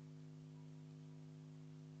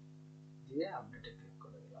 দিয়ে আপডেটে ক্লিক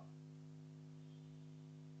করে দিলাম।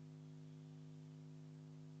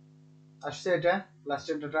 আসছে এটা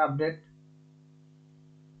লাস্টের ডাটা আপডেট,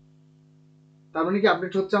 তার মানে কি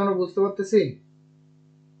আপডেট হচ্ছে, আমরা বুঝতে পারতেছি।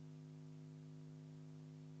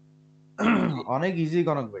 অনেক ইজি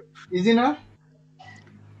কনক ভাই। ইজি না?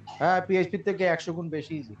 হ্যাঁ, পিএইচপি থেকে 100 গুণ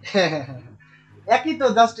বেশি ইজি। একই তো,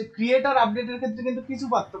 জাস্ট ক্রিয়েট আর আপডেটের ক্ষেত্রে কিন্তু কিছু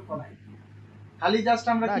পার্থক্য নাই, খালি জাস্ট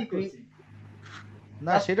আমরা না কি করছি,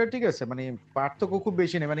 না সেটা ঠিক আছে, মানে পার্থক্য খুব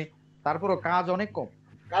বেশি নেই, মানে তারপরও কাজ অনেক কম।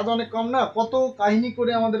 কাজ অনেক কম না? কত কাহিনী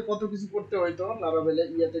করে আমাদের কত কিছু করতে হইতো লারাভেলে,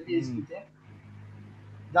 ইয়াতে হুম, পিএইচপি তে।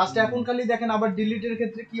 জাস্ট এখন হুম। খালি দেখেন আবার ডিলিটের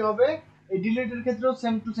ক্ষেত্রে কি হবে, এই ডিলিটের ক্ষেত্রেও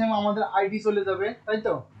সেম টু সেম আমাদের আইডি চলে যাবে, তাই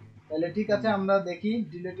তো? তাহলে ঠিক আছে, হুম। আমরা দেখি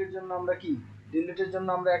ডিলিটের জন্য আমরা কি, ডিলিটের জন্য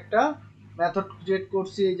আমরা একটা মেথড ক্রিয়েট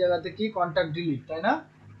করছি এই জায়গাতে, কি কন্টাক্ট ডিলিট, তাই না?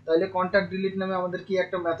 তাহলে কন্টাক্ট ডিলিট নামে আমাদের কি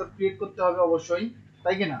একটা মেথড ক্রিয়েট করতে হবে অবশ্যই,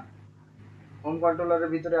 তাই কি না? হোম কন্ট্রোলারের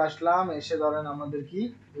ভিতরে আসলাম, এসে ধরেন আমাদের কি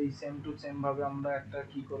এই সেম টু সেম ভাবে আমরা একটা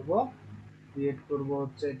কি করব, ক্রিয়েট করব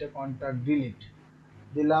হচ্ছে এটা কন্টাক্ট ডিলিট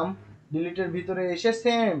দিলাম। ডিলিটের ভিতরে এসে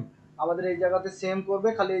সেম আমাদের এই জায়গাতে সেম করবে,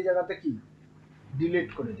 খালি এই জায়গাতে কি ডিলিট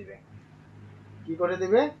করে দিবে, কি করে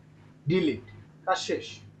দিবে, ডিলিট, কাজ শেষ,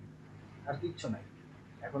 আর কিচ্ছু নাই।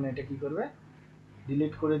 এখন এটা কি করবে,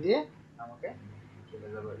 ডিলিট করে দিয়ে আমাকে চলে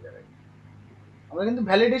যাবে ওই জায়গায়। আমরা কিন্তু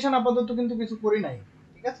ভ্যালিডেশন আপাতত কিন্তু কিছু করি নাই,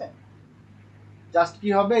 ঠিক আছে? জাস্ট কি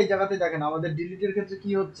হবে এই জায়গাতে দেখেন আমাদের ডিলিটের ক্ষেত্রে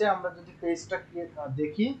কি হচ্ছে, আমরা যদি পেজটা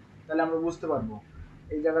দেখি তাহলে আমরা বুঝতে পারবো।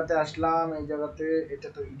 এই জায়গাতে আসলাম, এই জায়গাতে এটা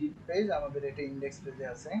তো এডিট পেজ, আমাদের এটা ইন্ডেক্স পেজে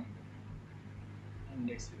আছে,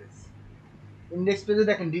 ইন্ডেক্স পেজ, ইন্ডেক্স পেজে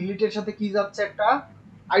দেখেন ডিলিটের সাথে কি যাচ্ছে, একটা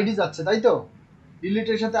আইডি যাচ্ছে, তাই তো?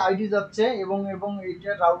 ডিলিটের সাথে আইডি যাচ্ছে এবং এবং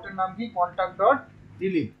এইটার রাউটের নাম কি কন্টাক্ট ডট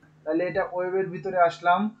ডিলিট। তাহলে এটা ওয়েবের ভিতরে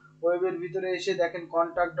আসলাম, ওয়েবের ভিতরে এসে দেখেন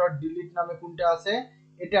কন্টাক্ট ডট ডিলিট নামে কোনটা আছে,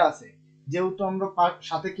 এটা আছে। যেহেতু আমরা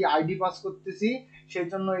সাথে কি আইডি পাস করতেছি, সেই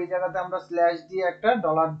জন্য এই জায়গাতে আমরা স্ল্যাশ দিয়ে একটা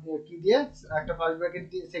ডলার কি দিয়ে একটা ফার্স্ট ব্র্যাকেট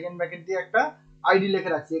দিয়ে সেকেন্ড ব্র্যাকেট দিয়ে একটা আইডি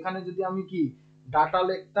লিখে রাখছি। এখানে যদি আমি কি ডাটা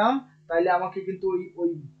লিখতাম তাহলে আমাকে কিন্তু ওই ওই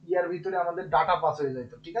ইয়ার ভিতরে আমাদের ডাটা পাস হয়ে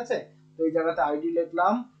যেত, ঠিক আছে? তো এই জায়গাতে আইডি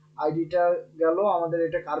লিখলাম, আইডিটা গেল আমাদের,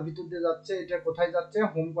 এটা কার ভিতর দিয়ে যাচ্ছে, এটা কোথায় যাচ্ছে,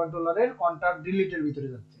 হোম কন্ট্রোলারের কন্টাক্ট ডিলিটের ভিতরে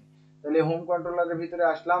যাচ্ছে। তাহলে হোম কন্ট্রোলারের ভিতরে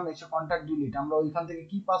আসলাম, এসে কন্টাক্ট ডিলিট, আমরা ওইখান থেকে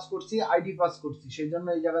কি পাস করছি, আইডি পাস করছি, সেই জন্য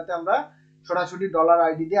এই জায়গাতে আমরা সরাসরি ডলার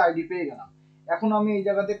আইডি দিয়ে আইডি পেয়ে গেলাম। এখন আমি এই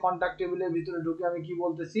জায়গাতে কন্টাক্ট টেবিলের ভিতরে ঢুকে আমি কি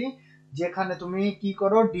বলতেছি, যেখানে তুমি কি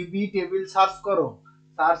করো, ডিবি টেবিল সার্চ করো,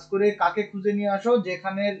 সার্চ করে কাকে খুঁজে নিয়ে আসো,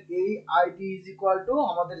 যেখানে এই আইডি ইজ ইকুয়াল টু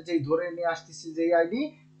আমাদের যেই ধরে নিয়ে আসতেছি যেই আইডি,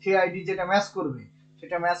 সেই আইডি যেটা ম্যাচ করবে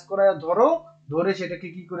সেটা ম্যাচ করে ধরো, ধরে সেটাকে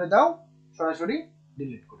কি করে দাও, সরাসরি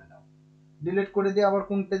ডিলিট করে দাও। ডিলিট করে দিয়ে আবার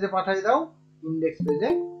কোন পেজে পাঠিয়ে দাও, ইন্ডেক্স পেজে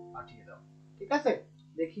পাঠিয়ে দাও, ঠিক আছে?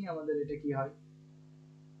 দেখি আমাদের এটা কি হয়।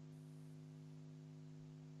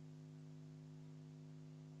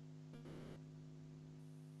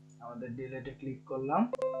 আমাদের ডিলিটে ক্লিক করলাম,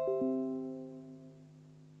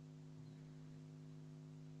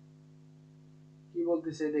 কি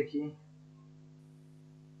বলতেছে দেখি,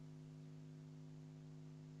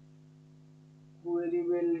 কোয়েরি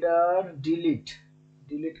বিল্ডার ডিলিট,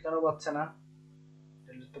 ডিলিট কেন পাচ্ছে না,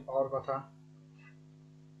 ডিলিট তো পাওয়ার কথা।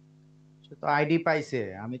 সে তো আইডি পাইছে,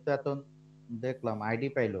 আমি তো এত দেখলাম আইডি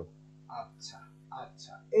পাইলো। আচ্ছা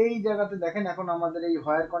আচ্ছা, এই জায়গাতে দেখেন এখন আমাদের এই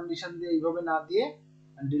হোয়ার কন্ডিশন দিয়ে এইভাবে না দিয়ে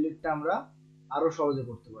ডিলিটটা আমরা আরো সহজে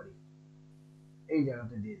করতে পারি, এই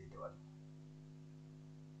জায়গাতে দিয়ে দিতে পারি।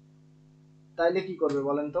 তাইলে কি করবে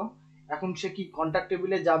বলেন তো, এখন সে কি কন্টাক্ট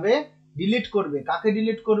টেবিলে যাবে, ডিলিট করবে, কাকে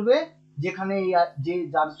ডিলিট করবে, যেখানে যে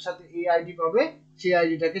যার সাথে এই আইডি পাবে সেই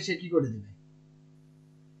আইডিটাকে সে কি করে দিবে,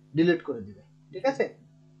 ডিলিট করে দিবে, ঠিক আছে?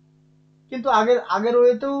 কিন্তু আগের আগের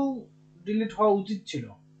ওয়েতেও ডিলিট হওয়া উচিত ছিল,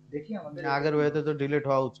 দেখি আমাদের আগের ওয়েতে তো ডিলিট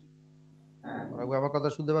হওয়া উচিত। হ্যাঁ আমার কথা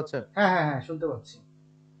শুনতে পাচ্ছেন? হ্যাঁ হ্যাঁ হ্যাঁ, শুনতে পাচ্ছি।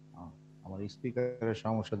 আমার স্পিকারের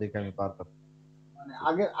সমস্যা দেখে আমি পারতাম। মানে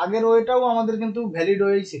আগের আগের ওয়েটাও আমাদের কিন্তু ভ্যালিড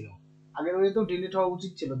ওয়েই ছিল, আগের ওয়েতেও ডিলিট হওয়া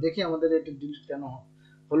উচিত ছিল। দেখি আমাদের এটা ডিলিট কেন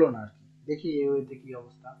হলো না আর কি, দেখি এই ওয়েতে কি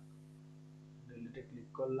অবস্থা। ডিলিটে ক্লিক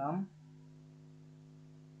করলাম,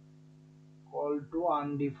 call to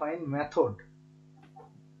undefined method,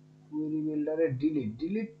 query বিল্ডারে delete,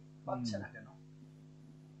 delete পাচ্ছে না কেন,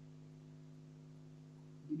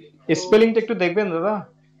 স্পেলিংটা একটু দেখবেন দাদা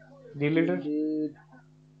ডিলিটের।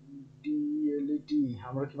 ডিএলইটি,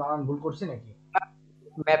 আমরা কি বানান ভুল করছি নাকি?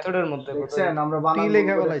 মেথডের মধ্যে দেখছেন আমরা টি বানান ভুল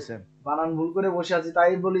লেখা করে, বলাইছেন। বানান ভুল করে বসে আছি,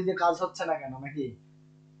 তাই বলি যে কাজ হচ্ছে না কেন নাকি,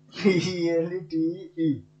 ডিএলইটি,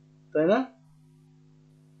 তাই না?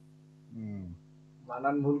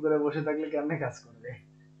 বানান ভুল করে বসে থাকলে কেমনে কাজ করবে,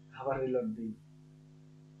 আবার রিলোড দিই।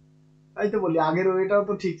 তাই তো বলি আগের ওইটাও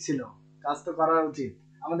তো ঠিক ছিল, কাজ তো করা উচিত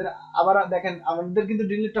আমাদের। আবার দেখেন আমাদের কিন্তু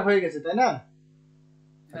ডিলিটটা হয়ে গেছে, তাই না?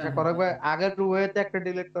 আচ্ছা করক ভাই, আগের ওয়েতে একটা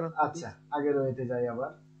ডিলিট করেন। আচ্ছা আগের ওয়েতে যাই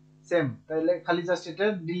আবার, সেম, তাহলে খালি জাস্ট এটা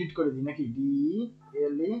ডিলিট করে দিই নাকি, ডি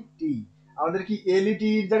এল ই টি, আমাদের কি এল ই টি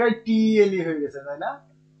এর জায়গায় টি এল ই হয়ে গেছে, তাই না?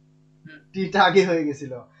 টিটা আগে হয়ে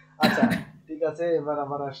গেছিল। আচ্ছা ঠিক আছে, এবার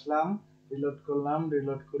আবার আসলাম, রিলোড করলাম,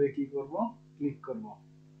 রিলোড করে কি করব, ক্লিক করব।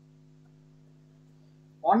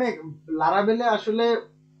 অনেক লারাভেলে আসলে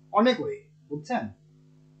অনেক ওয়ে, বুঝছেন,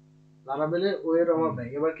 লারাভেলে ওয়ের অভাব নাই।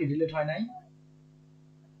 এবার কি ডিলিট হয় নাই?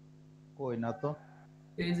 কই না তো,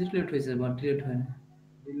 পেজ ডিলিট হয়েছে বাট ডিলিট হয় না।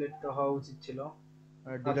 ডিলিট তো হওয়া উচিত ছিল।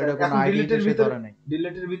 আচ্ছা, ডিলেটের কোনো এখন আইডি তো ডিলিটের সে ভিতরে, ধরে নাই।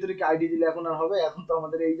 ডিলিটের ভিতরে কি আইডি দিলে এখন আর হবে? এখন তো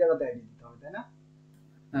আমাদের এই জায়গাতে আইডি দিতে হবে, তাই না?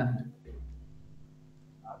 হ্যাঁ হ্যাঁ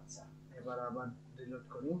আচ্ছা, এবার আবার রিলোড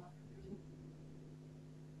করি,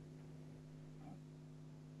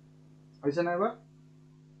 হয়েছে না এবার?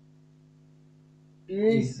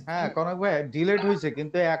 এই হ্যাঁ কনক ভাই ডিলেট হয়েছে,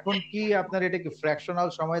 কিন্তু এখন কি আপনার এটা কি ফ্র্যাকশনাল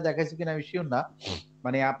সময় দেখাইছে কিনা আমি শিওর না।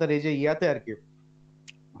 মানে আপনার এই যে ইয়াতে আর কি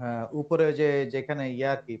উপরে যে যেখানে ইয়া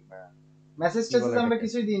আর কি মেসেজ কি টেসেজ বলে আমরা এটাকে,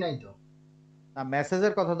 কিছুই দিই নাই তো। না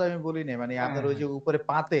মেসেজের কথা তো আমি বলি নাই, মানে হ্যাঁ আপনার ওই হ্যাঁ যে উপরে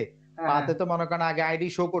পাতে হ্যাঁ পাতে তো মনে করেন আগে আইডি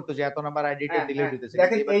শো করতো যে এত নাম্বার আইডিটা হ্যাঁ ডিলিট হ্যাঁ, হইতেছে, কিন্তু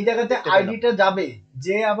দেখেন এবার এই জায়গাতে দেখতে পেলাম আইডিটা যাবে,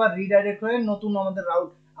 যে আবার রিডাইরেক্ট হয়ে নতুন আমাদের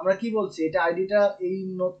রাউট, আমরা কি বলছি, এটা আইডিটা এই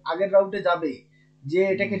আগের রাউটে যাবে, যে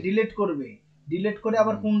এটাকে ডিলিট করবে, ডিলিট করে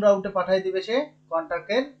আবার কোন রাউটে পাঠিয়ে দিবে, সে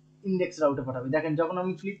কন্টাক্টের ইন্ডেক্স রাউটে পাঠাবে। দেখেন যখন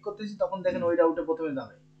আমি ক্লিক করতেছি তখন দেখেন ওই রাউটে প্রথমে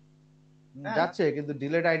যাবে। হ্যাঁ, যাচ্ছে, কিন্তু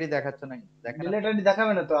ডিলেট আইডি দেখাচ্ছে না, দেখেন ডিলিট আইডি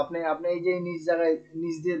দেখাবে না তো, আপনি আপনি এই যে নিজ জায়গায়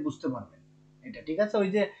নিজ দিয়ে বুঝতে পারবেন এটা, ঠিক আছে? ওই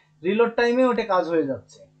যে রিলোড টাইমে ওটা কাজ হয়ে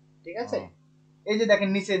যাচ্ছে, ঠিক আছে? এই যে দেখেন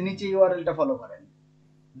নিচে নিচে ইউআরএলটা ফলো করেন,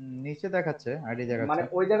 নিচে দেখাচ্ছে আইডি মানে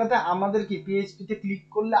দেখাচ্ছে। ওই জায়গাতে আমাদের কি পিএইচপি তে ক্লিক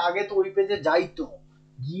করলে আগে তো ওই পেজে যাইতো,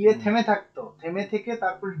 গিয়ে থেমে থাকতো, থেমে থেকে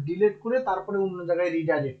তারপরে ডিলিট করে তারপরে অন্য জায়গায়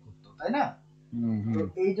রিডাইরেক্ট করতো, তাই না? তো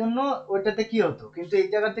এই জন্য ওইটাতে কি হতো, কিন্তু এই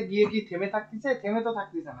জায়গাতে গিয়ে কি থেমে থাকতেছে? থেমে তো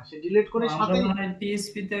থাকতেছে না, সে ডিলিট করে আমরা সাথে। মানে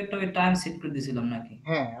পিএইচপি তে একটা টাইম সেট করে দিয়েছিলাম নাকি?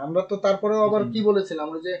 হ্যাঁ, আমরা তো তারপরেও আবার কি বলেছিলাম,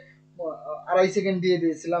 ওই যে 2.5 সেকেন্ড দিয়ে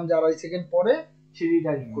দিয়েছিলাম, যে 2.5 সেকেন্ড পরে সে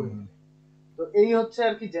রিডাইরেক্ট করে দেবে। তো এই হচ্ছে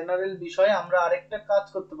আর কি জেনারেল বিষয়। আমরা আরেকটা কাজ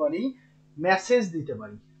করতে পারি, মেসেজ দিতে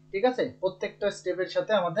পারি, ঠিক আছে? প্রত্যেকটা স্টেপের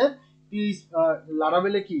সাথে আমাদের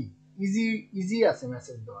লারাভেলে কি ইজি ইজি আছে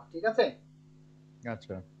মেসেজ দেওয়া, ঠিক আছে?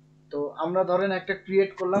 আচ্ছা তো আমরা ধরেন একটা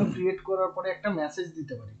ক্রিয়েট করলাম, ক্রিয়েট করার পরে একটা মেসেজ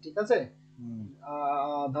দিতে পারি, ঠিক আছে?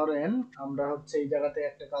 ধরেন আমরা হচ্ছে এই জায়গাতে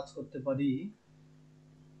একটা কাজ করতে পারি,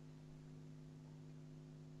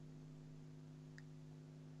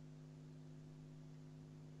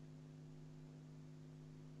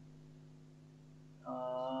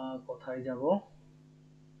 কোথায় যাব,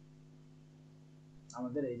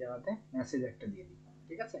 আমাদের এই জায়গাতে মেসেজ একটা দিয়ে দিই,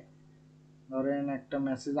 ঠিক আছে? ধরেন একটা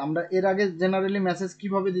মেসেজ, আমরা এর আগে জেনারেলি মেসেজ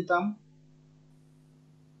কিভাবে দিতাম,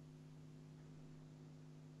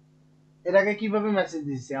 এর আগে কিভাবে মেসেজ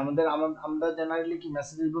দিয়েছি আমাদের, আমরা জেনারেলি কি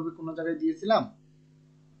মেসেজ এইভাবে কোনো জায়গায় দিয়েছিলাম?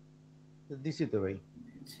 দিছি তো ভাই,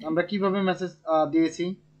 আমরা কিভাবে মেসেজ দিয়েছি?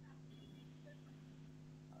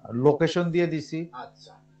 লোকেশন দিয়ে দিছি।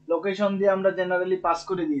 আচ্ছা, লোকেশন দিয়ে আমরা জেনারেলি পাস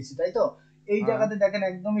করে দিয়েছি, তাই তো? এই জায়গাতে দেখেন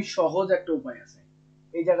একদমই সহজ একটা উপায় আছে।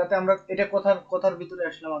 এই জায়গাতে আমরা এটা কোথার কোথার ভিতরে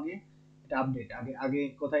আসলাম আগে, এটা আপডেট, আগে আগে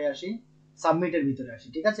কোথায় আসি, সাবমিটের ভিতরে আসি,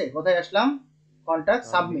 ঠিক আছে? কোথায় আসলাম, কন্টাক্ট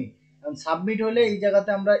সাবমিট। এখন সাবমিট হলে এই জায়গাতে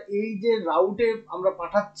আমরা এই যে রাউটে আমরা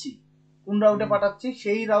পাঠাচ্ছি, কোন রাউটে পাঠাচ্ছি,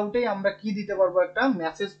 সেই রাউটেই আমরা কি দিতে পারবো, একটা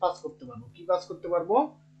মেসেজ পাস করতে পারবো। কি পাস করতে পারবো?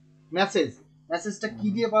 মেসেজ। মেসেজটা কি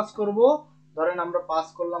দিয়ে পাস করব? ধরেন আমরা পাস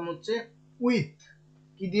করলাম হচ্ছে উইথ,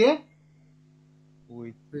 কি দিয়ে?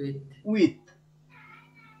 উইথ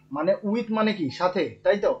মানে উইথ মানে কি সাথে,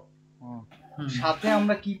 তাই তো? সাথে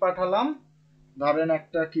আমরা কি পাঠালাম, ধরেন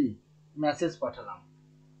একটা কি মেসেজ পাঠালাম,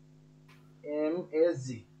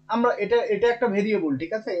 এমএসজি। আমরা এটা এটা একটা ভেরিয়েবল,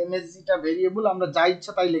 ঠিক আছে? এমএসজি টা ভেরিয়েবল, আমরা যা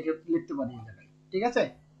ইচ্ছা তাই লিখতে পারি এই জায়গায়, ঠিক আছে?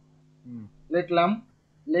 লিখলাম,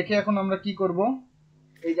 লিখে এখন আমরা কি করব,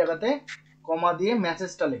 এই জায়গাতে কমা দিয়ে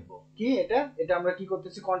মেসেজটা লিখবো। কি এটা, এটা আমরা কি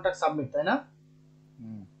করতেছি, কন্টাক্ট সাবমিট, তাই না?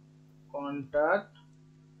 কন্টাক্ট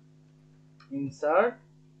ইনসার্ট,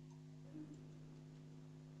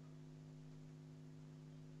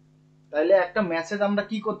 তাইলে একটা মেসেজ আমরা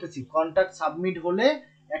কি করতেছি, কন্টাক্ট সাবমিট হলে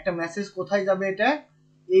একটা মেসেজ কোথায় যাবে, এটা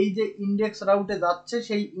এই যে ইন্ডেক্স রাউটে যাচ্ছে,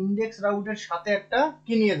 সেই ইন্ডেক্স রাউটের সাথে একটা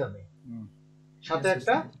কি নিয়ে যাবে, সাথে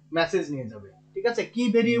একটা মেসেজ নিয়ে যাবে, ঠিক আছে? কি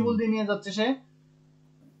ভেরিয়েবল দিয়ে নিয়ে যাচ্ছে সে,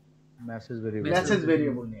 মেসেজ ভেরিয়েবল, মেসেজ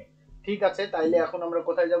ভেরিয়েবল নিয়ে, ঠিক আছে? তাইলে এখন আমরা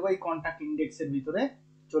কোথায় যাব, এই কন্টাক্ট ইন্ডেক্সের ভিতরে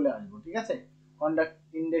চলে আসবো, ঠিক আছে? কন্টাক্ট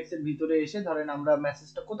ইন্ডেক্সের ভিতরে এসে ধরেন আমরা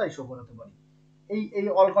মেসেজটা কোথায় শো করাতে পারি, এই এই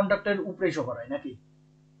অল কন্টাক্টের উপরে শো করাই নাকি?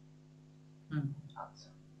 আচ্ছা,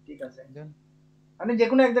 ঠিক আছে, মানে যে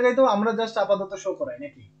কোনো এক জায়গায় তো আমরা জাস্ট আপাতত শো করাই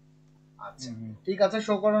নাকি? আচ্ছা, ঠিক আছে।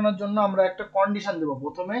 শো করানোর জন্য আমরা একটা কন্ডিশন দেব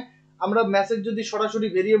প্রথমে। আমরা মেসেজ যদি সরাসরি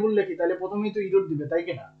ভেরিয়েবল লিখি তাহলে প্রথমেই তো এরর দিবে, তাই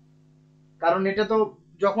কি না? কারণ এটা তো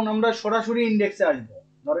যখন আমরা সরাসরি ইন্ডেক্সে আসবো,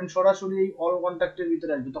 ধরেন সরাসরি এই অল কন্টাক্টের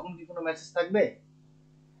ভিতরে আসবে, তখন কি কোনো মেসেজ থাকবে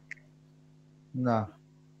না।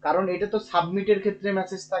 কারণ এটা তো সাবমিটের ক্ষেত্রে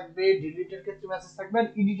মেসেজ থাকবে, ডিলিটের ক্ষেত্রে মেসেজ থাকবে, আর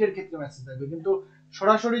এডিটের ক্ষেত্রে মেসেজ থাকবে, কিন্তু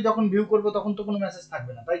সরাসরি যখন ভিউ করব তখন তো কোনো মেসেজ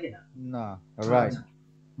থাকবে না, তাই কি না? না, রাইট। আচ্ছা।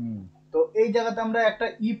 তো এই জায়গাতে আমরা একটা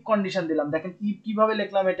ইফ কন্ডিশন দিলাম। দেখেন ইফ কিভাবে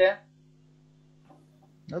লিখলাম, এটা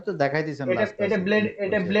তো দেখাই দিয়েছেন এটা লাস্ট ক্লাসে।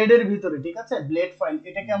 এটা ব্লেডের ভিতরে, ঠিক আছে, ব্লেড ফাইল।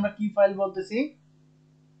 এটাকে আমরা কি ফাইল বলতেছি?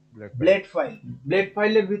 Blade file. ব্লেড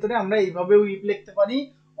ফাইলের ভিতরে আমরা এইভাবেও ইফ লিখতে পারি,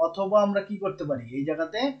 অথবা আমরা কি করতে পারি, এই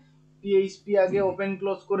জায়গাতে পিএইচপি আগে ওপেন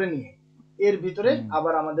ক্লোজ করে নিয়ে এর ভিতরে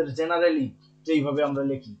আবার আমাদের জেনারেল ইফ যেইভাবে আমরা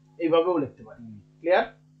লিখি এইভাবেও লিখতে পারি। ক্লিয়ার?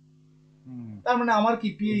 তার মানে আমার কি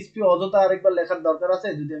পিএইচপি অযথা আরেকবার লেখার দরকার আছে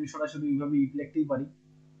যদি আমি সরাসরি এইভাবে ইফ লিখতেই পারি?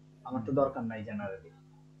 আমার তো দরকার নাই জেনারেলি।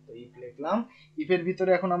 তো ইফ লিখলাম, ইফের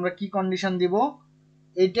ভিতরে এখন আমরা কি কন্ডিশন দিব?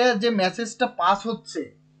 এটা যে মেসেজটা পাস হচ্ছে,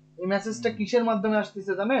 এই মেসেজটা কিসের মাধ্যমে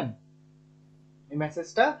আসতেছে জানেন? এই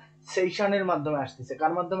মেসেজটা সেশনের মাধ্যমে আসতেছে।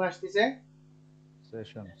 কার মাধ্যমে আসতেছে?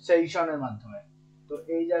 সেশনের মাধ্যমে। তো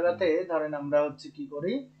এই জায়গাতে ধরেন আমরা হচ্ছে কি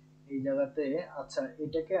করি, এই জায়গাতে আচ্ছা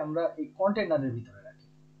এটাকে আমরা এই কন্টেইনারের ভিতরে রাখি,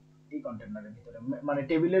 এই কন্টেইনারের ভিতরে মানে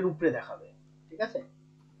টেবিলের উপরে দেখাবে, ঠিক আছে?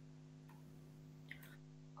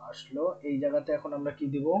 আসলো এই জায়গাতে এখন আমরা কি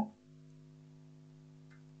দিব?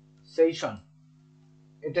 সেশন।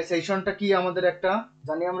 এটা সেশনটা কি আমাদের একটা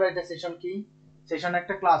জানি আমরা, এটা সেশন কি? সেশন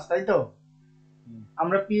একটা ক্লাস, তাই তো?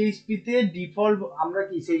 আমরা পিএইচপি তে ডিফল্ট আমরা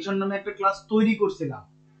কি সেশন নামে একটা ক্লাস তৈরি করছিলাম,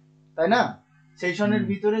 তাই না? সেশনের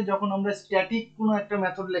ভিতরে যখন আমরা স্ট্যাটিক কোনো একটা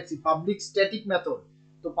মেথড লিখছি, পাবলিক স্ট্যাটিক মেথড,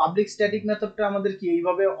 তো পাবলিক স্ট্যাটিক মেথডটা আমাদের কি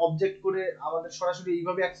এইভাবে অবজেক্ট করে আমাদের সরাসরি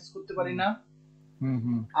এইভাবে অ্যাক্সেস করতে পারি না?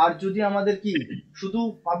 আর যদি আমাদের কি শুধু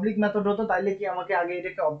পাবলিক মেথড হতো তাইলে কি আমাকে আগে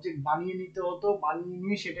এটাকে অবজেক্ট বানিয়ে নিতে হতো, বানিয়ে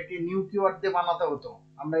নিয়ে সেটাকে নিউ কিওয়ার্ড দিয়ে বানাতে হতো।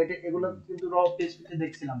 আমরা এটা এগুলো কিন্তু র পিএইচপি তে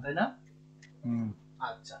দেখছিলাম, তাই না?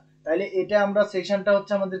 আচ্ছা, তাহলে এটা আমরা সেশনটা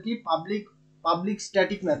হচ্ছে আমাদের কি পাবলিক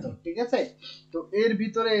স্ট্যাটিক মেথড, ঠিক আছে? তো এর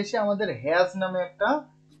ভিতরে এসে আমাদের হ্যাশ নামে একটা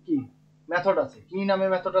কি মেথড আছে। কি নামে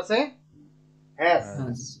মেথড আছে? হ্যাশ।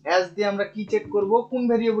 হ্যাশ দিয়ে আমরা কি চেক করব? কোন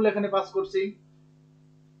ভেরিয়েবল এখানে পাস করছি?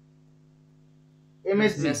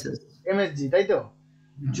 এমএসজি, তাই তো?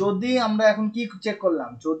 যদি আমরা এখন কি চেক করলাম,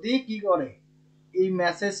 যদি কি করে এই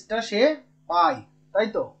মেসেজটা সে পায়, তাই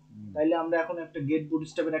তো? তাইলে আমরা এখন একটা গেট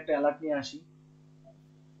বুটস্ট্র্যাপের একটা অ্যালার্ট নিয়ে আসি।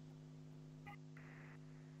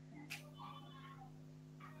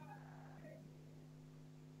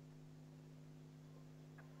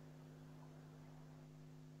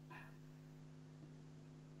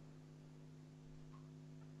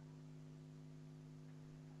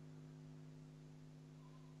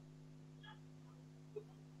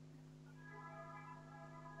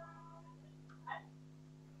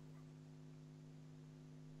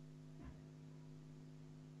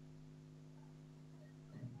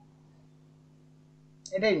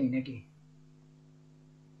 এটাই নেই নাকি?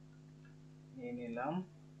 নিয়ে নিলাম,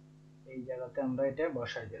 এই জায়গাতে আমরা এটা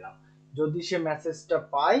বসাই দিলাম। যদি সে মেসেজটা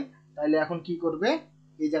পায় তাহলে এখন কি করবে?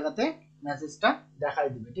 এই জায়গাতে মেসেজটা দেখাই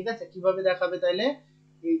দিবে, ঠিক আছে? কিভাবে দেখাবে? তাইলে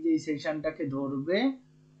এই যে সেশনটাকে ধরবে,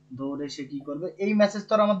 ধরে সে কি করবে? এই মেসেজ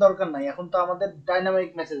তো আমার দরকার নাই, এখন তো আমাদের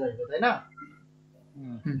ডাইনামিক মেসেজ আসবে, তাই না?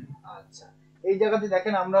 আচ্ছা, এই জায়গাতে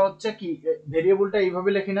দেখেন আমরা হচ্ছে কি ভেরিয়েবলটা এইভাবে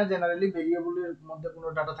লিখি না, জেনারেলি ভেরিয়েবলের মধ্যে কোনো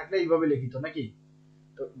ডাটা থাকলে এইভাবে লিখি তো নাকি?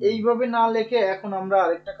 তো এইভাবে না লিখে এখন আমরা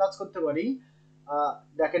আরেকটা কাজ করতে পারি।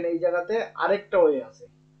 দেখেন এই জায়গাতে আরেকটা ওয়ে আছে,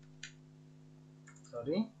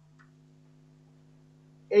 সরি,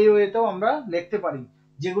 এই ওয়েতেও আমরা লিখতে পারি,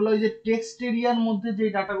 যেগুলো ওই যে টেক্সট এরিয়ার মধ্যে যে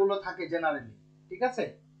ডাটাগুলো থাকে জেনারেলি, ঠিক আছে,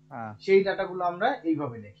 সেই ডাটাগুলো আমরা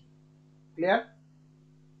এইভাবে লিখি। ক্লিয়ার?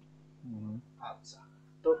 আচ্ছা,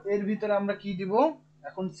 তো এর ভিতরে আমরা কি দিব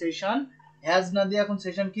এখন? সেশন হ্যাজ না দিয়ে এখন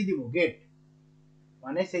সেশন কি দিব? গেট।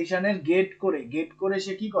 মানে সেশনের গেট করে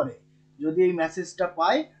সে কি করে? যদি এই মেসেজটা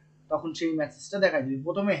পায় তখন সেই মেসেজটা দেখাই দিবে।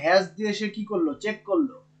 প্রথমে হ্যাশ দিয়ে সে কি করলো? চেক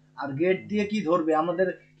করলো। আর গেট দিয়ে কি ধরবে? আমাদের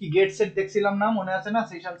কি গেট সেট দেখছিলাম না, মনে আছে না?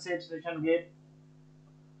 সেশন সেট, সেশন গেট,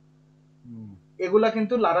 এগুলা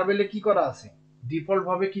কিন্তু লারাভেলে কি করা আছে? ডিফল্ট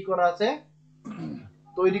ভাবে কি করা আছে?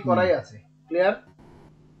 তৈরি করাই আছে। ক্লিয়ার?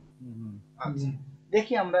 আচ্ছা,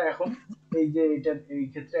 দেখি আমরা এখন এই যে এটা এই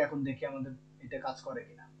ক্ষেত্রে এখন দেখি আমাদের এটা কাজ করে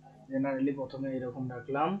কিনা। জেনারেলি প্রথমে এরকম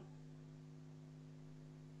রাখলাম,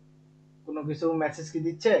 কোনো কিছু মেসেজ কি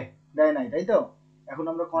দিচ্ছে? দেয় নাই, তাই তো? এখন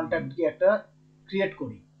আমরা কন্টাক্ট কি একটা ক্রিয়েট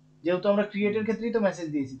করি, যেহেতু আমরা ক্রিয়েটের ক্ষেত্রেই তো মেসেজ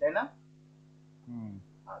দিয়েছি, তাই না?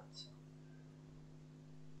 আচ্ছা,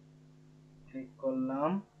 ক্লিক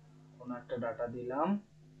করলাম, কোন একটা ডাটা দিলাম,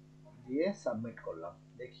 দিয়ে সাবমিট করলাম,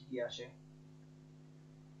 দেখি কি আসে।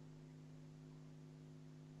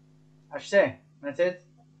 আসছে মেসেজ?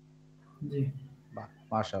 জি, বাহ,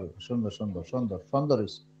 মাশাআল্লাহ, সুন্দর সুন্দর সুন্দর সুন্দর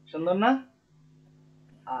হয়েছে। সুন্দর না?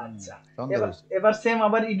 আচ্ছা, সুন্দর হয়েছে। এবার সেম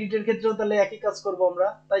আবার এডিটের ক্ষেত্রেও তাহলে একই কাজ করব আমরা,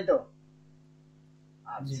 তাই তো?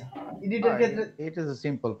 আচ্ছা এডিটের ক্ষেত্রে ইট ইজ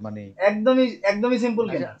সিম্পল মানে একদমই সিম্পল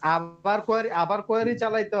কেন? আবার কোয়ারি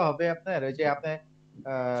চালাইতে হবে আপনার, ওই যে আপনি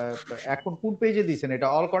আহ, এখন কোন পেজে দিছেন এটা?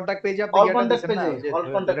 অল কন্টাক্ট পেজে আপনি অল গেটা কন্টাক্ট দিছেন না, পেজে, ওই যে অল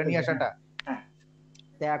কন্টাক্ট ধরে নিয়ে পেজে, আসাটা। হ্যাঁ।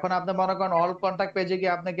 তো এখন আপনি মনে করেন অল কন্টাক্ট পেজে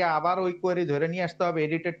গিয়ে আপনাকে আবার ওই কোয়ারি ধরে নিয়ে আসতে হবে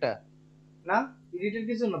এডিটেরটা? না এডিটের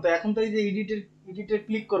কিছু না তো, এখন তো এই যে এডিটে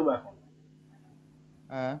ক্লিক করব, এখন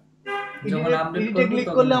হ্যাঁ যখন আপডেট এডিটে করব ক্লিক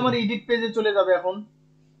তখন করলে আমার এডিট পেজে চলে যাবে এখন,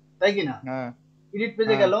 তাই কি না? হ্যাঁ এডিট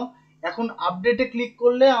পেজে হ্যাঁ গেল, এখন আপডেটে ক্লিক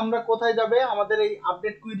করলে আমরা কোথায় যাবে? আমাদের এই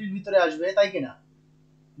আপডেট কুইরির ভিতরে আসবে, তাই কি না?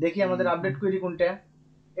 দেখি আমাদের আপডেট কুইরি কোনটা।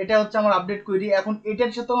 এটা হচ্ছে আমার আপডেট কুইরি। এখন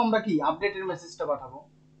এটার সাথেও আমরা কি আপডেটের মেসেজটা পাঠাবো।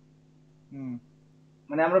 হুম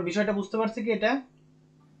মানে আমরা বিষয়টা বুঝতে পারছি কি এটা,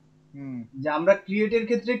 হুম যে আমরা ক্রিয়েটের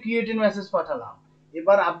ক্ষেত্রে ক্রিয়েটের মেসেজ পাঠালাম,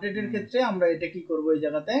 এবার আপডেটের ক্ষেত্রে আমরা এটা কি করব, এই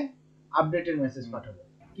জায়গাতে আপডেটের মেসেজ পাঠাবো।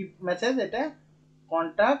 কি মেসেজ এটা?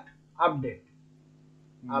 Contact update,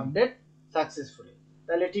 update successfully.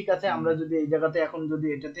 তাহলে ঠিক আছে, আমরা যদি এই জায়গাতে এখন যদি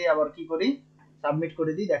এটাতে আবার কি করি, সাবমিট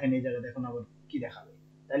করে দিই, দেখেন এই জায়গাতে এখন আবার কি দেখাবে।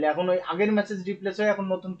 তাহলে এখন ওই আগের মেসেজ রিপ্লেস হয়ে এখন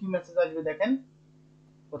নতুন কি মেসেজ আসবে দেখেন,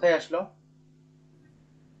 কোথায় আসলো?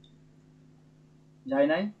 যায়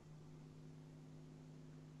নাই।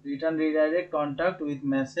 Return redirect contact with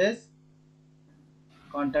message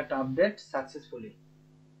contact update successfully,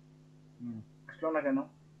 আসলো না কেন?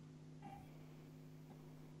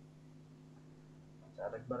 আচ্ছা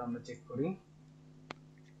আরেকবার আমরা চেক করি।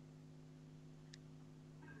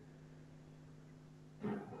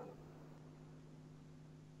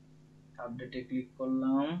 আপডেটে ক্লিক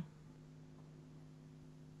করলাম,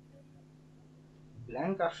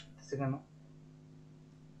 ব্ল্যাঙ্ক আসতেছে কেন?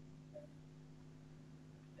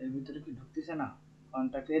 এর ভিতরে কি ঢুকতেছে না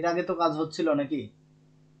কন্টাক্ট? এর আগে তো কাজ হচ্ছিল নাকি?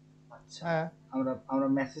 আচ্ছা হ্যাঁ আমরা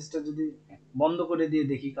মেসেজটা যদি বন্ধ করে দিয়ে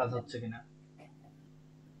দেখি কাজ হচ্ছে কিনা।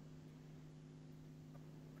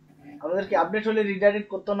 আমাদের কি আপডেট হলে রিডাইরেক্ট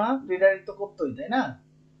করতো না? রিডাইরেক্ট তো করতোই, তাই না?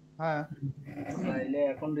 হ্যাঁ তাইলে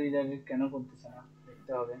এখন রিডাইরেক্ট কেন করতেছে না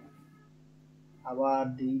দেখতে হবে। আবার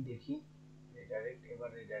দিই দেখি রিডাইরেক্ট, এবার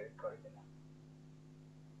রিডাইরেক্ট করে কিনা।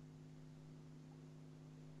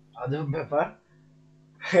 আজব ব্যাপার।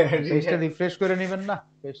 পেজটা রিফ্রেশ করে নেবেন না?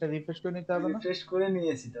 পেজটা রিফ্রেশ করে নিতে হবে না? রিফ্রেশ করে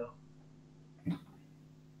নিয়েছি তো,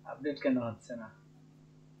 আপডেট কেন হচ্ছে না?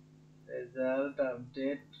 রেজাল্ট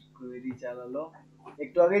আপডেট কোয়েরি চালালো,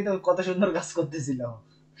 একটু আগেই তো কত সুন্দর কাজ করতেছিল।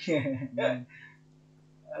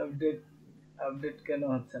 আপডেট আপডেট কেন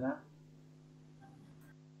হচ্ছে না?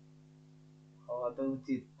 হওয়া তো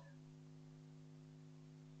উচিত।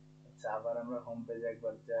 আচ্ছা আবার আমরা হোম পেজে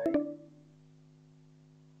একবার যাই।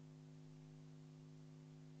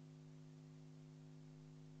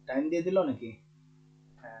 টাইম দিয়ে দিল নাকি?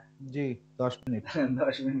 হ্যাঁ জি 10 মিনিট।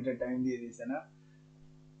 10 মিনিটের টাইম দিয়ে দিয়েছে না?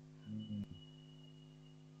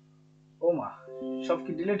 ও মা, সব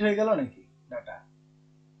কি ডিলিট হয়ে গেল নাকি ডাটা?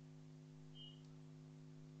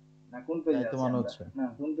 না কোন তাই পেজে তো আছি মনে আমরা? হচ্ছে। না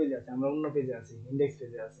কোন পেজে আছি আমরা? অন্য পেজে আছি, ইন্ডেক্স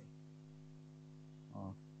পেজে আছি।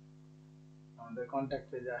 আমাদের কন্টাক্ট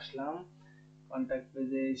পেজে আসলাম, কন্টাক্ট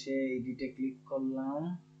পেজে এসে এডিটে ক্লিক করলাম,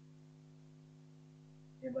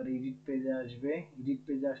 এবার এডিট পেজে আসবে। এডিট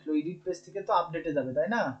পেজে আসলো, এডিট পেজ থেকে তো আপডেটে যাবে, তাই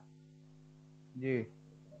না? জি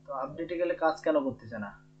তো আপডেটে গেলে কাজ কেন করতেছে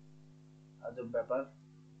না? আজব ব্যাপার।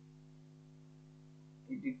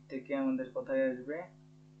 এডিট থেকে আমাদের কোথায় আসবে?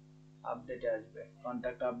 আপডেটে আসবে,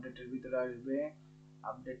 কন্টাক্ট আপডেটের ভিতরে আসবে,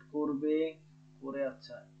 আপডেট করবে, করে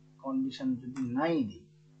আচ্ছা কন্ডিশন যদি নাই দিই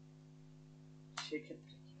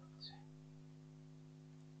সেক্ষেত্রে কি হচ্ছে?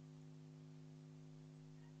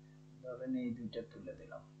 ধরেন এই দুইটা তুলে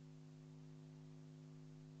দিলাম,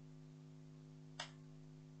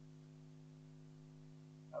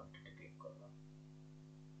 আপডেটে ক্লিক করলাম,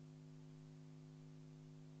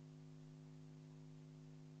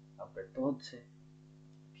 আপডেট তো হচ্ছে।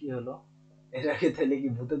 কি হলো? এর আগে তাহলে কি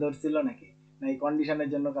ভূতে ধরছিল নাকি, না এই কন্ডিশনের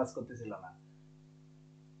জন্য কাজ করতেছিল না?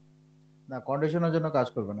 না, কন্ডিশনের জন্য কাজ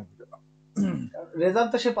করবে না। রেজাল্ট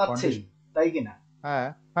তো সে পাচ্ছেই, কন্ডিশন, তাই কিনা? হ্যাঁ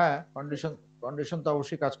হ্যাঁ, কন্ডিশন কন্ডিশন তো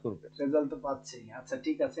অবশ্যই কাজ করবে। রেজাল্ট তো পাচ্ছেই। আচ্ছা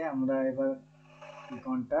ঠিক আছে, আমরা এবার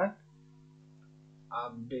কন্টাক্ট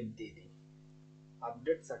আপডেট দিয়ে দিই,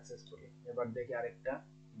 আপডেট সাকসেসফুলি। এবার দেখি আরেকটা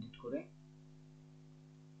এডিট করে,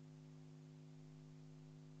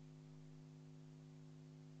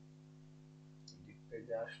 এডিট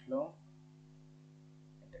পেজে আসলো,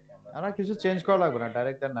 এটাকে আমরা আর কিছু চেঞ্জ করা লাগবে না,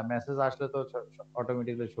 ডাইরেক্ট দেন না, মেসেজ আসলে তো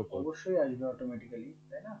অটোমেটিক্যালি শো করবে। অবশ্যই আসবে অটোমেটিক্যালি,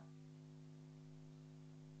 তাই না?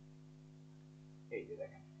 এই যে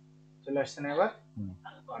দেখেন চলে আসছে না এবার?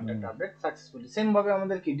 Contact update successfully. সেম ভাবে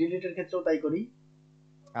আমাদের কি ডিলিটের ক্ষেত্রেও তাই করি।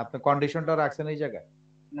 আপনি কন্ডিশনটা রাখছেন এই জায়গায়?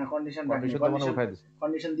 না কন্ডিশন রাখিনি, কন্ডিশন তো মনে উঠাই দিছে।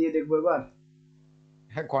 কন্ডিশন দিয়ে দেখবো এবার।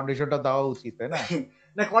 হ্যাঁ, কন্ডিশনটা দেওয়া উচিত তাই না?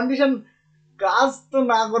 না কন্ডিশন কাজ তো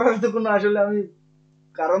না করার তো কোনো আসলে আমি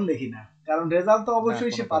কারণ দেখি না, কারণ রেজাল্ট তো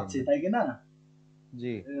অবশ্যই কোনো সে কারণ পাচ্ছে, নেই। তাই কি না?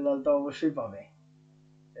 জি রেজাল্ট তো অবশ্যই পাবে,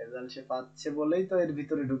 রেজাল্ট সে পাচ্ছে বলেই তো এর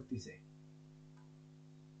ভিতরে ঢুকতেছে।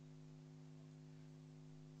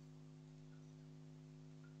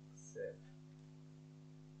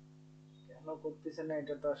 কেন করতেছে না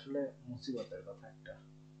এটা তো আসলে মুসিবতের কথা একটা।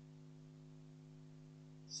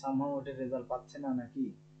 সামহাও ওটা রেজাল্ট পাচ্ছে না নাকি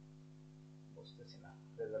বুঝতেছি না,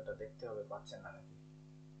 রেজাল্টটা দেখতে হবে পাচ্ছে না নাকি।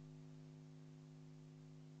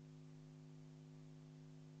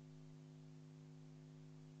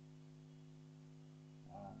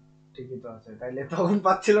 ঠিকই তো আছে, তাইলে তখন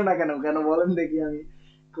পাচ্ছিল না কেন, কেন বলেন দেখি, আমি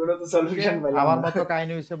কোনো তো সলিউশন পেলাম আমার না। মতো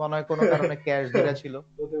কাহিনী হয়েছে মনে হয় কোনো কারণে ক্যাশ দিরা ছিল।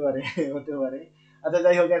 হতে পারে, হতে পারে। আচ্ছা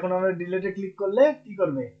যাই হোক, এখন আমরা ডিলেটে ক্লিক করলে কি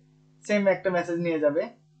করবে, সেম একটা মেসেজ নিয়ে যাবে,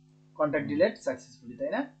 কন্টাক্ট ডিলেট সাকসেসফুলি,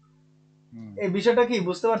 তাই না? এই বিষয়টা কি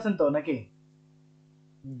বুঝতে পারছেন তো নাকি?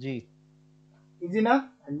 জি ইজি না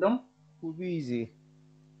একদম? খুবই ইজি।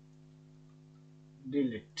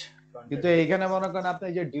 ডিলেট কিন্তু এইখানে মনে করেন আপনি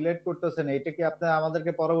যে ডিলিট করতেছেন এটা কি আপনি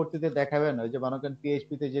আমাদেরকে পরবর্তীতে দেখাবেন? ওই যে মনে করেন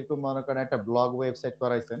পিএইচপি তে যেরকম মনে করেন একটা ব্লগ ওয়েবসাইট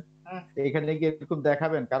করাইছেন, এইখানে কি এরকম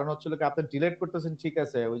দেখাবেন? কারণ হচ্ছে কি আপনি ডিলিট করতেছেন ঠিক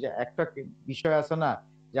আছে, ওই যে একটা বিষয় আছে না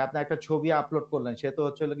যে আপনি একটা ছবি আপলোড করলেন, সে তো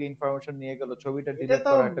হচ্ছে কি ইনফরমেশন নিয়ে গেল, ছবিটা এটা ডিলিট তো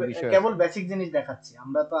করার একটা বিষয় কেবল আছে। বেসিক জিনিস দেখাচ্ছি,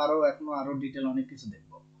 আমরা তো আরো এখনো আরো ডিটেল অনেক কিছু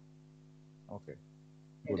দেখবো। ওকে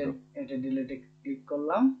এটা গুড। এটা ডিলেটে ক্লিক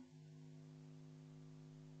করলাম,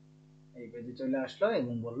 এই পেজে চলে আসলো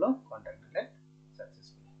এবং বললো কন্টাক্ট ডিলেট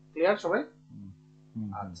সাকসেসফুলি। ক্লিয়ার সবাই?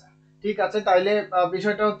 আচ্ছা ঠিক আছে, তাইলে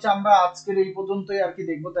বিষয়টা হচ্ছে আমরা আজকের এই পর্যন্তই আর কি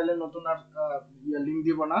দেখবো, তাইলে নতুন আর লিংক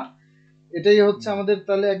দিব না। এটাই হচ্ছে আমাদের,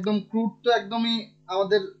 তাহলে একদম ক্রুড তো একদমই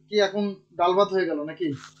আমাদের কি এখন ডাল ভাত হয়ে গেল নাকি?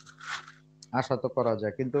 আশা তো করা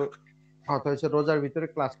যায়, কিন্তু কথা হচ্ছে রোজার ভিতরে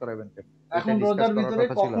ক্লাস করাবেন কেন, এটা এখন ডিসকাস রোজার করার ভিতরে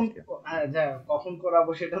কথা ছিল কখন, আজকে। হ্যাঁ কখন করাবো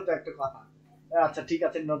সেটা তো একটা কথা। আচ্ছা ঠিক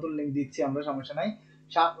আছে, নতুন লিংক দিচ্ছি আমরা, সমস্যা নাই।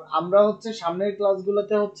 আমরা হচ্ছে সামনের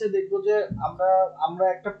ক্লাসগুলোতে হচ্ছে দেখবো যে আমরা আমরা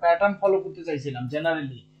একটা প্যাটার্ন ফলো করতে চাইছিলাম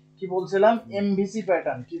জেনারেলি, কি বলছিলাম, এমভিসি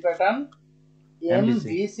প্যাটার্ন, কি প্যাটার্ন, এমভিসি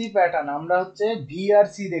এমভিসি প্যাটার্ন। আমরা হচ্ছে ভি আর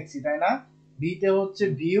সি দেখছি, তাই না? ভি তে হচ্ছে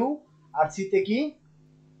ভিউ, আর সি তে কি,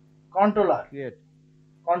 কন্ট্রোলার, ক্রিয়েট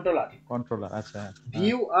কন্ট্রোলার, কন্ট্রোলার। আচ্ছা হ্যাঁ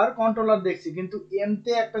ভিউ আর কন্ট্রোলার দেখছি, কিন্তু এম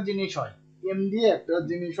তে একটা জিনিস হয়, এম দিয়ে একটা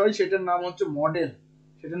জিনিস হয়, সেটার নাম হচ্ছে মডেল।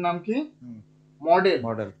 সেটার নাম কি, মডেল।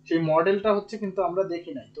 মডেল। সেই মডেলটা হচ্ছে কিন্তু আমরা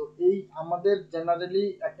দেখি নাই। তো এই আমাদের জেনারেলি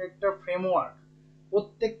এক একটা ফ্রেমওয়ার্ক,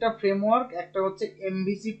 প্রত্যেকটা ফ্রেমওয়ার্ক একটা হচ্ছে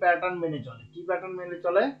এমভিসি প্যাটার্ন মেনে চলে। কি প্যাটার্ন মেনে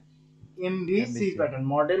চলে? MVC MVC pattern,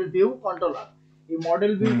 model view controller. এই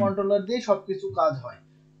মডেল ভিউ কন্ট্রোলার দিয়ে সবকিছু কাজ হয়।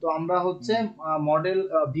 তো আমরা হচ্ছে মডেল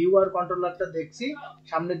ভিউ আর কন্ট্রোলারটা দেখছি,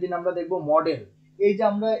 সামনের দিন আমরা দেখব মডেল। এই যে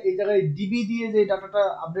আমরা এই জায়গায় ডিবি দিয়ে যে ডাটাটা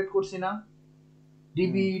আপডেট করছি না,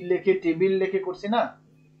 ডিবি লিখে টেবিল লিখে করছি না,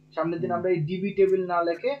 সামনের দিন আমরা এই ডিবি টেবিল না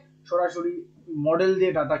লিখে সরাসরি মডেল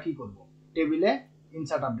দিয়ে ডাটা কি করব, টেবিলে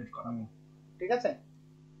ইনসার্ট আপডেট করাবো। ঠিক আছে?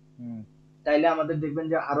 তাইলে আমাদের দেখবেন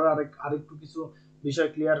যে আরো আরেকটু কিছু বিষয়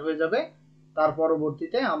ক্লিয়ার হয়ে যাবে। তার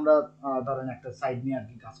পরবর্তীতে আমরা ধরেন একটা সাইড নিয়ে আর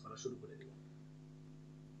কি কাজ করা শুরু করে দেব।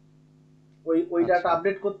 ওই ডাটা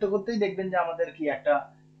আপডেট করতে করতেই দেখবেন যে আমাদের কি একটা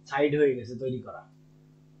সাইড হয়ে গেছে তৈরি করা।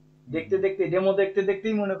 দেখতে দেখতে ডেমো দেখতে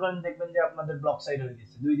দেখতেই মনে করেন দেখবেন যে আপনাদের ব্লক সাইড হয়ে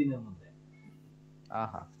গেছে 2 দিনের মধ্যে।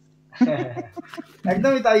 আহা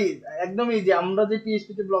একদমই তাই, একদমই যে আমরা যে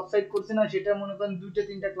পিএইচপি তে ব্লক সাইট করছি না, সেটা মনে করেন 2টা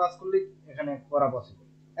 3টা ক্লাস করলে এখানে করা পসিবল।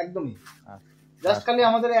 একদমই জাস্ট খালি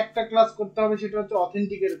আমাদের একটা ক্লাস করতে হবে, সেটা হচ্ছে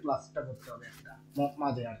অথেন্টিকের ক্লাসটা করতে হবে একটা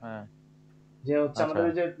মাঝে আর যে হচ্ছে আমাদের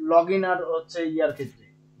ওই যে লগইন আর হচ্ছে ইয়ার ক্ষেত্রে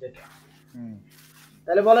যেটা।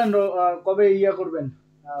 তাহলে বলেন কবে ইয়া করবেন,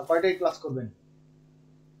 কয়টাই ক্লাস করবেন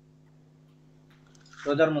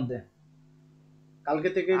রোজার মধ্যে? কালকে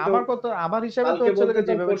থেকে তো, আমার কত আমার হিসাবে তো কালকে হচ্ছে বলতে তো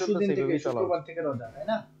যেভাবে পরশু দিন চলতেছে থেকে, এইভাবেই চলা শুক্রবার উচিত। থেকে রোজা, তাই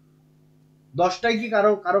না? 10টায় কি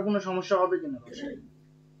কারো কারো কোনো সমস্যা হবে কিনা? 10টায়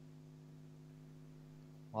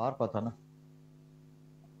হওয়ার কথা না।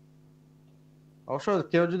 অবশ্য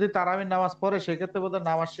কেউ যদি তারাবির নামাজ পড়ে সেক্ষেত্রে বোধহয়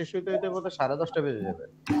নামাজ শেষ হইতে হইতে বোধহয় 10:30 বেজে যাবে।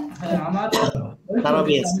 হ্যাঁ আমার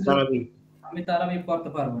তারাবি আছে, তারাবি। আমি তারাবি পড়তে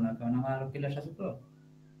পারবো না, কারণ আমার আরো ক্লাস আছে তো।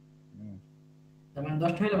 তার মানে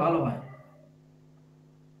 10টা হইলে ভালো হয়।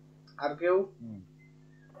 আর কেউ?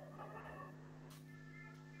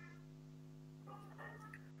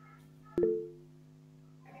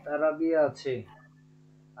 তারাবি আছে।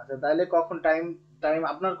 আচ্ছা তাহলে কখন টাইম, টাইম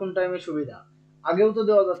আপনার কোন টাইমে সুবিধা? আগেও তো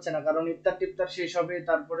দেওয়া যাচ্ছে না, কারণ ইফতার টিফতার শেষ হবে,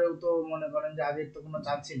 তারপরেও তো মনে করেন যে আগের তো কোনো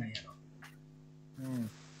চান্সই নাই আরো।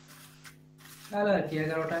 তাহলে আর কি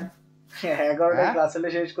 11টায়? 11টায় ক্লাস হলে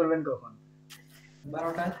শেষ করবেন কখন?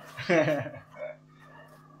 12টায়?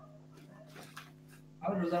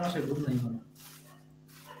 আর রোজা মাসে ঘুম নাই কোনো।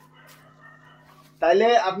 তাইলে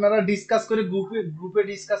আপনারা ডিসকাস করে গ্রুপে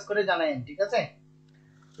ডিসকাস করে জানায়েন, ঠিক আছে?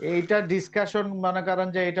 এইটা ডিসকাশন মনে করেন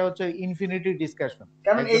যে এটা হচ্ছে ইনফিনিটি ডিসকাশন,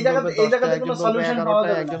 কারণ এই একজন বলবে জায়গাতে 10টা, কোনো একজন বলবে সলিউশন পাওয়া 11টায়,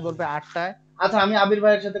 যাবে না। একজন বলবে 8টায়। আচ্ছা, আমি আবির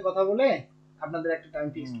ভাইয়ের সাথে কথা বলে আপনাদের একটা টাইম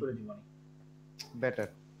ফিক্সড করে দিব। বেটার।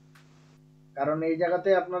 কারণ এই জায়গাতে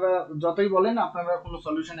আপনারা যতই বলেন আপনারা কোনো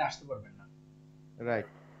সলিউশনে আসতে পারবেন না। রাইট।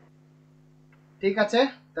 ঠিক আছে,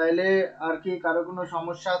 তাইলে আর কি কারো কোনো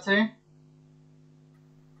সমস্যা আছে?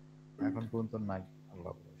 এখন পর্যন্ত নাই।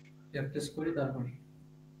 আল্লাহ প্র্যাকটিস করি তারপর।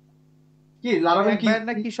 কি লারাভেল কি একবার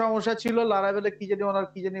না কি সমস্যা ছিল লারাভেলে, কি জানি ওনার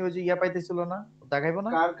কি জানি ওই যে ইয়া পাইতেছিল না, দেখাইবো না?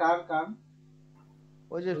 কার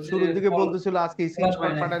ওই যে শুরুর দিকে বলতেছিল আজকে স্ক্রিনশট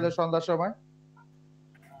নাই। পাঠাইলো সন্ধ্যার সময়।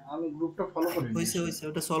 আমি গ্রুপটা ফলো করি। হইছে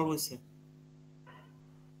ওটা সলভ হইছে।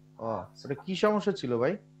 ও, ওটা কি সমস্যা ছিল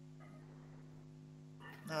ভাই?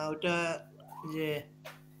 ওটা যে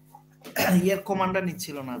ইয়ার কমান্ডার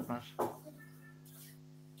নিচ্ছিল না আপনার,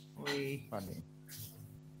 ওই মানে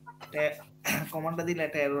কমান্ডার দিলে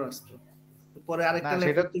একটা এরর আসতো, পরে আরেকটা না, সেটা-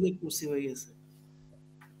 ল্যাপটপ থেকে কুসি হয়ে গেছে।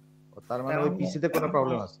 তার মানে ওই পিসিতে কোনো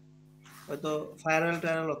প্রবলেম আছে। হয়তো ফায়ারওয়াল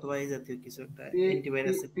টায়ারওয়াল অথবা এই জাতীয় কিছু একটা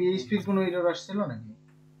অ্যান্টিভাইরাস। পিএইচপির কোনো এরর আসছিল নাকি?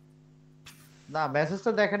 না,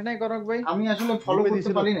 মেসেজটা দেখেন নাই কনক ভাই? আমি আসলে ফলো গ্রুপে করতে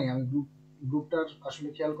দিছিল পারি তো। নাই, আমি গ্রুপটার আসলে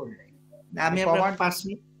খেয়াল করি নাই। আমি আপনার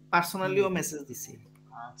পার্সোনালিও মেসেজ দিছি।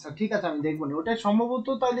 আচ্ছা ঠিক আছে, আমি দেখবো না ওটা। সম্ভবত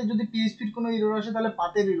তাহলে যদি পিএইচপির কোনো এরর আসে তাহলে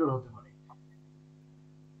পাতের এরর হতে পারে।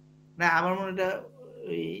 না, আমার মনে হয় এটা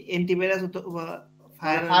ওই অ্যান্টিভাইরাস অথবা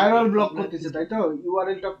ফায়ারওয়াল ব্লক করতেছে, তাই তো?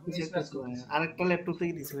 ইউআরএলটা মিসম্যাচ করতেছে। আরেকটা ল্যাপটপ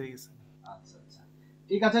থেকে দিছে হয়ে গেছে। আচ্ছা আচ্ছা,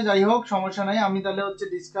 ঠিক আছে, যাই হোক সমস্যা নাই। আমি তাহলে হচ্ছে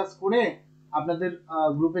ডিসকাস করে আপনাদের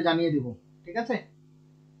গ্রুপে জানিয়ে দিব, ঠিক আছে?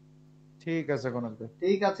 ঠিক আছে কনক ভাই।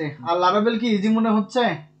 ঠিক আছে। আর লারাবেল কি ইজি মনে হচ্ছে?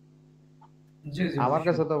 জি জি, আমার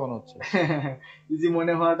কাছে তো মনে হচ্ছে ইজি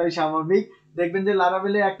মনে হওয়াটাই স্বাভাবিক। দেখবেন যে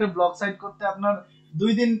লারাবেলে একটা ব্লগ সাইট করতে আপনার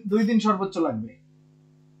 2 দিন সর্বোচ্চ লাগবে।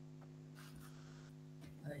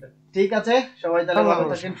 ঠিক আছে, সবাই তাহলে ভালো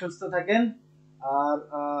থাকেন, সুস্থ থাকেন। আর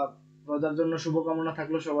রোজার জন্য শুভকামনা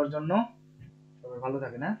থাকলো সবার জন্য। সবাই ভালো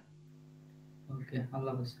থাকেন। হ্যাঁ, ওকে,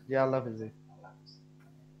 আল্লাহ হাফেজ। জি, আল্লাহ হাফেজ।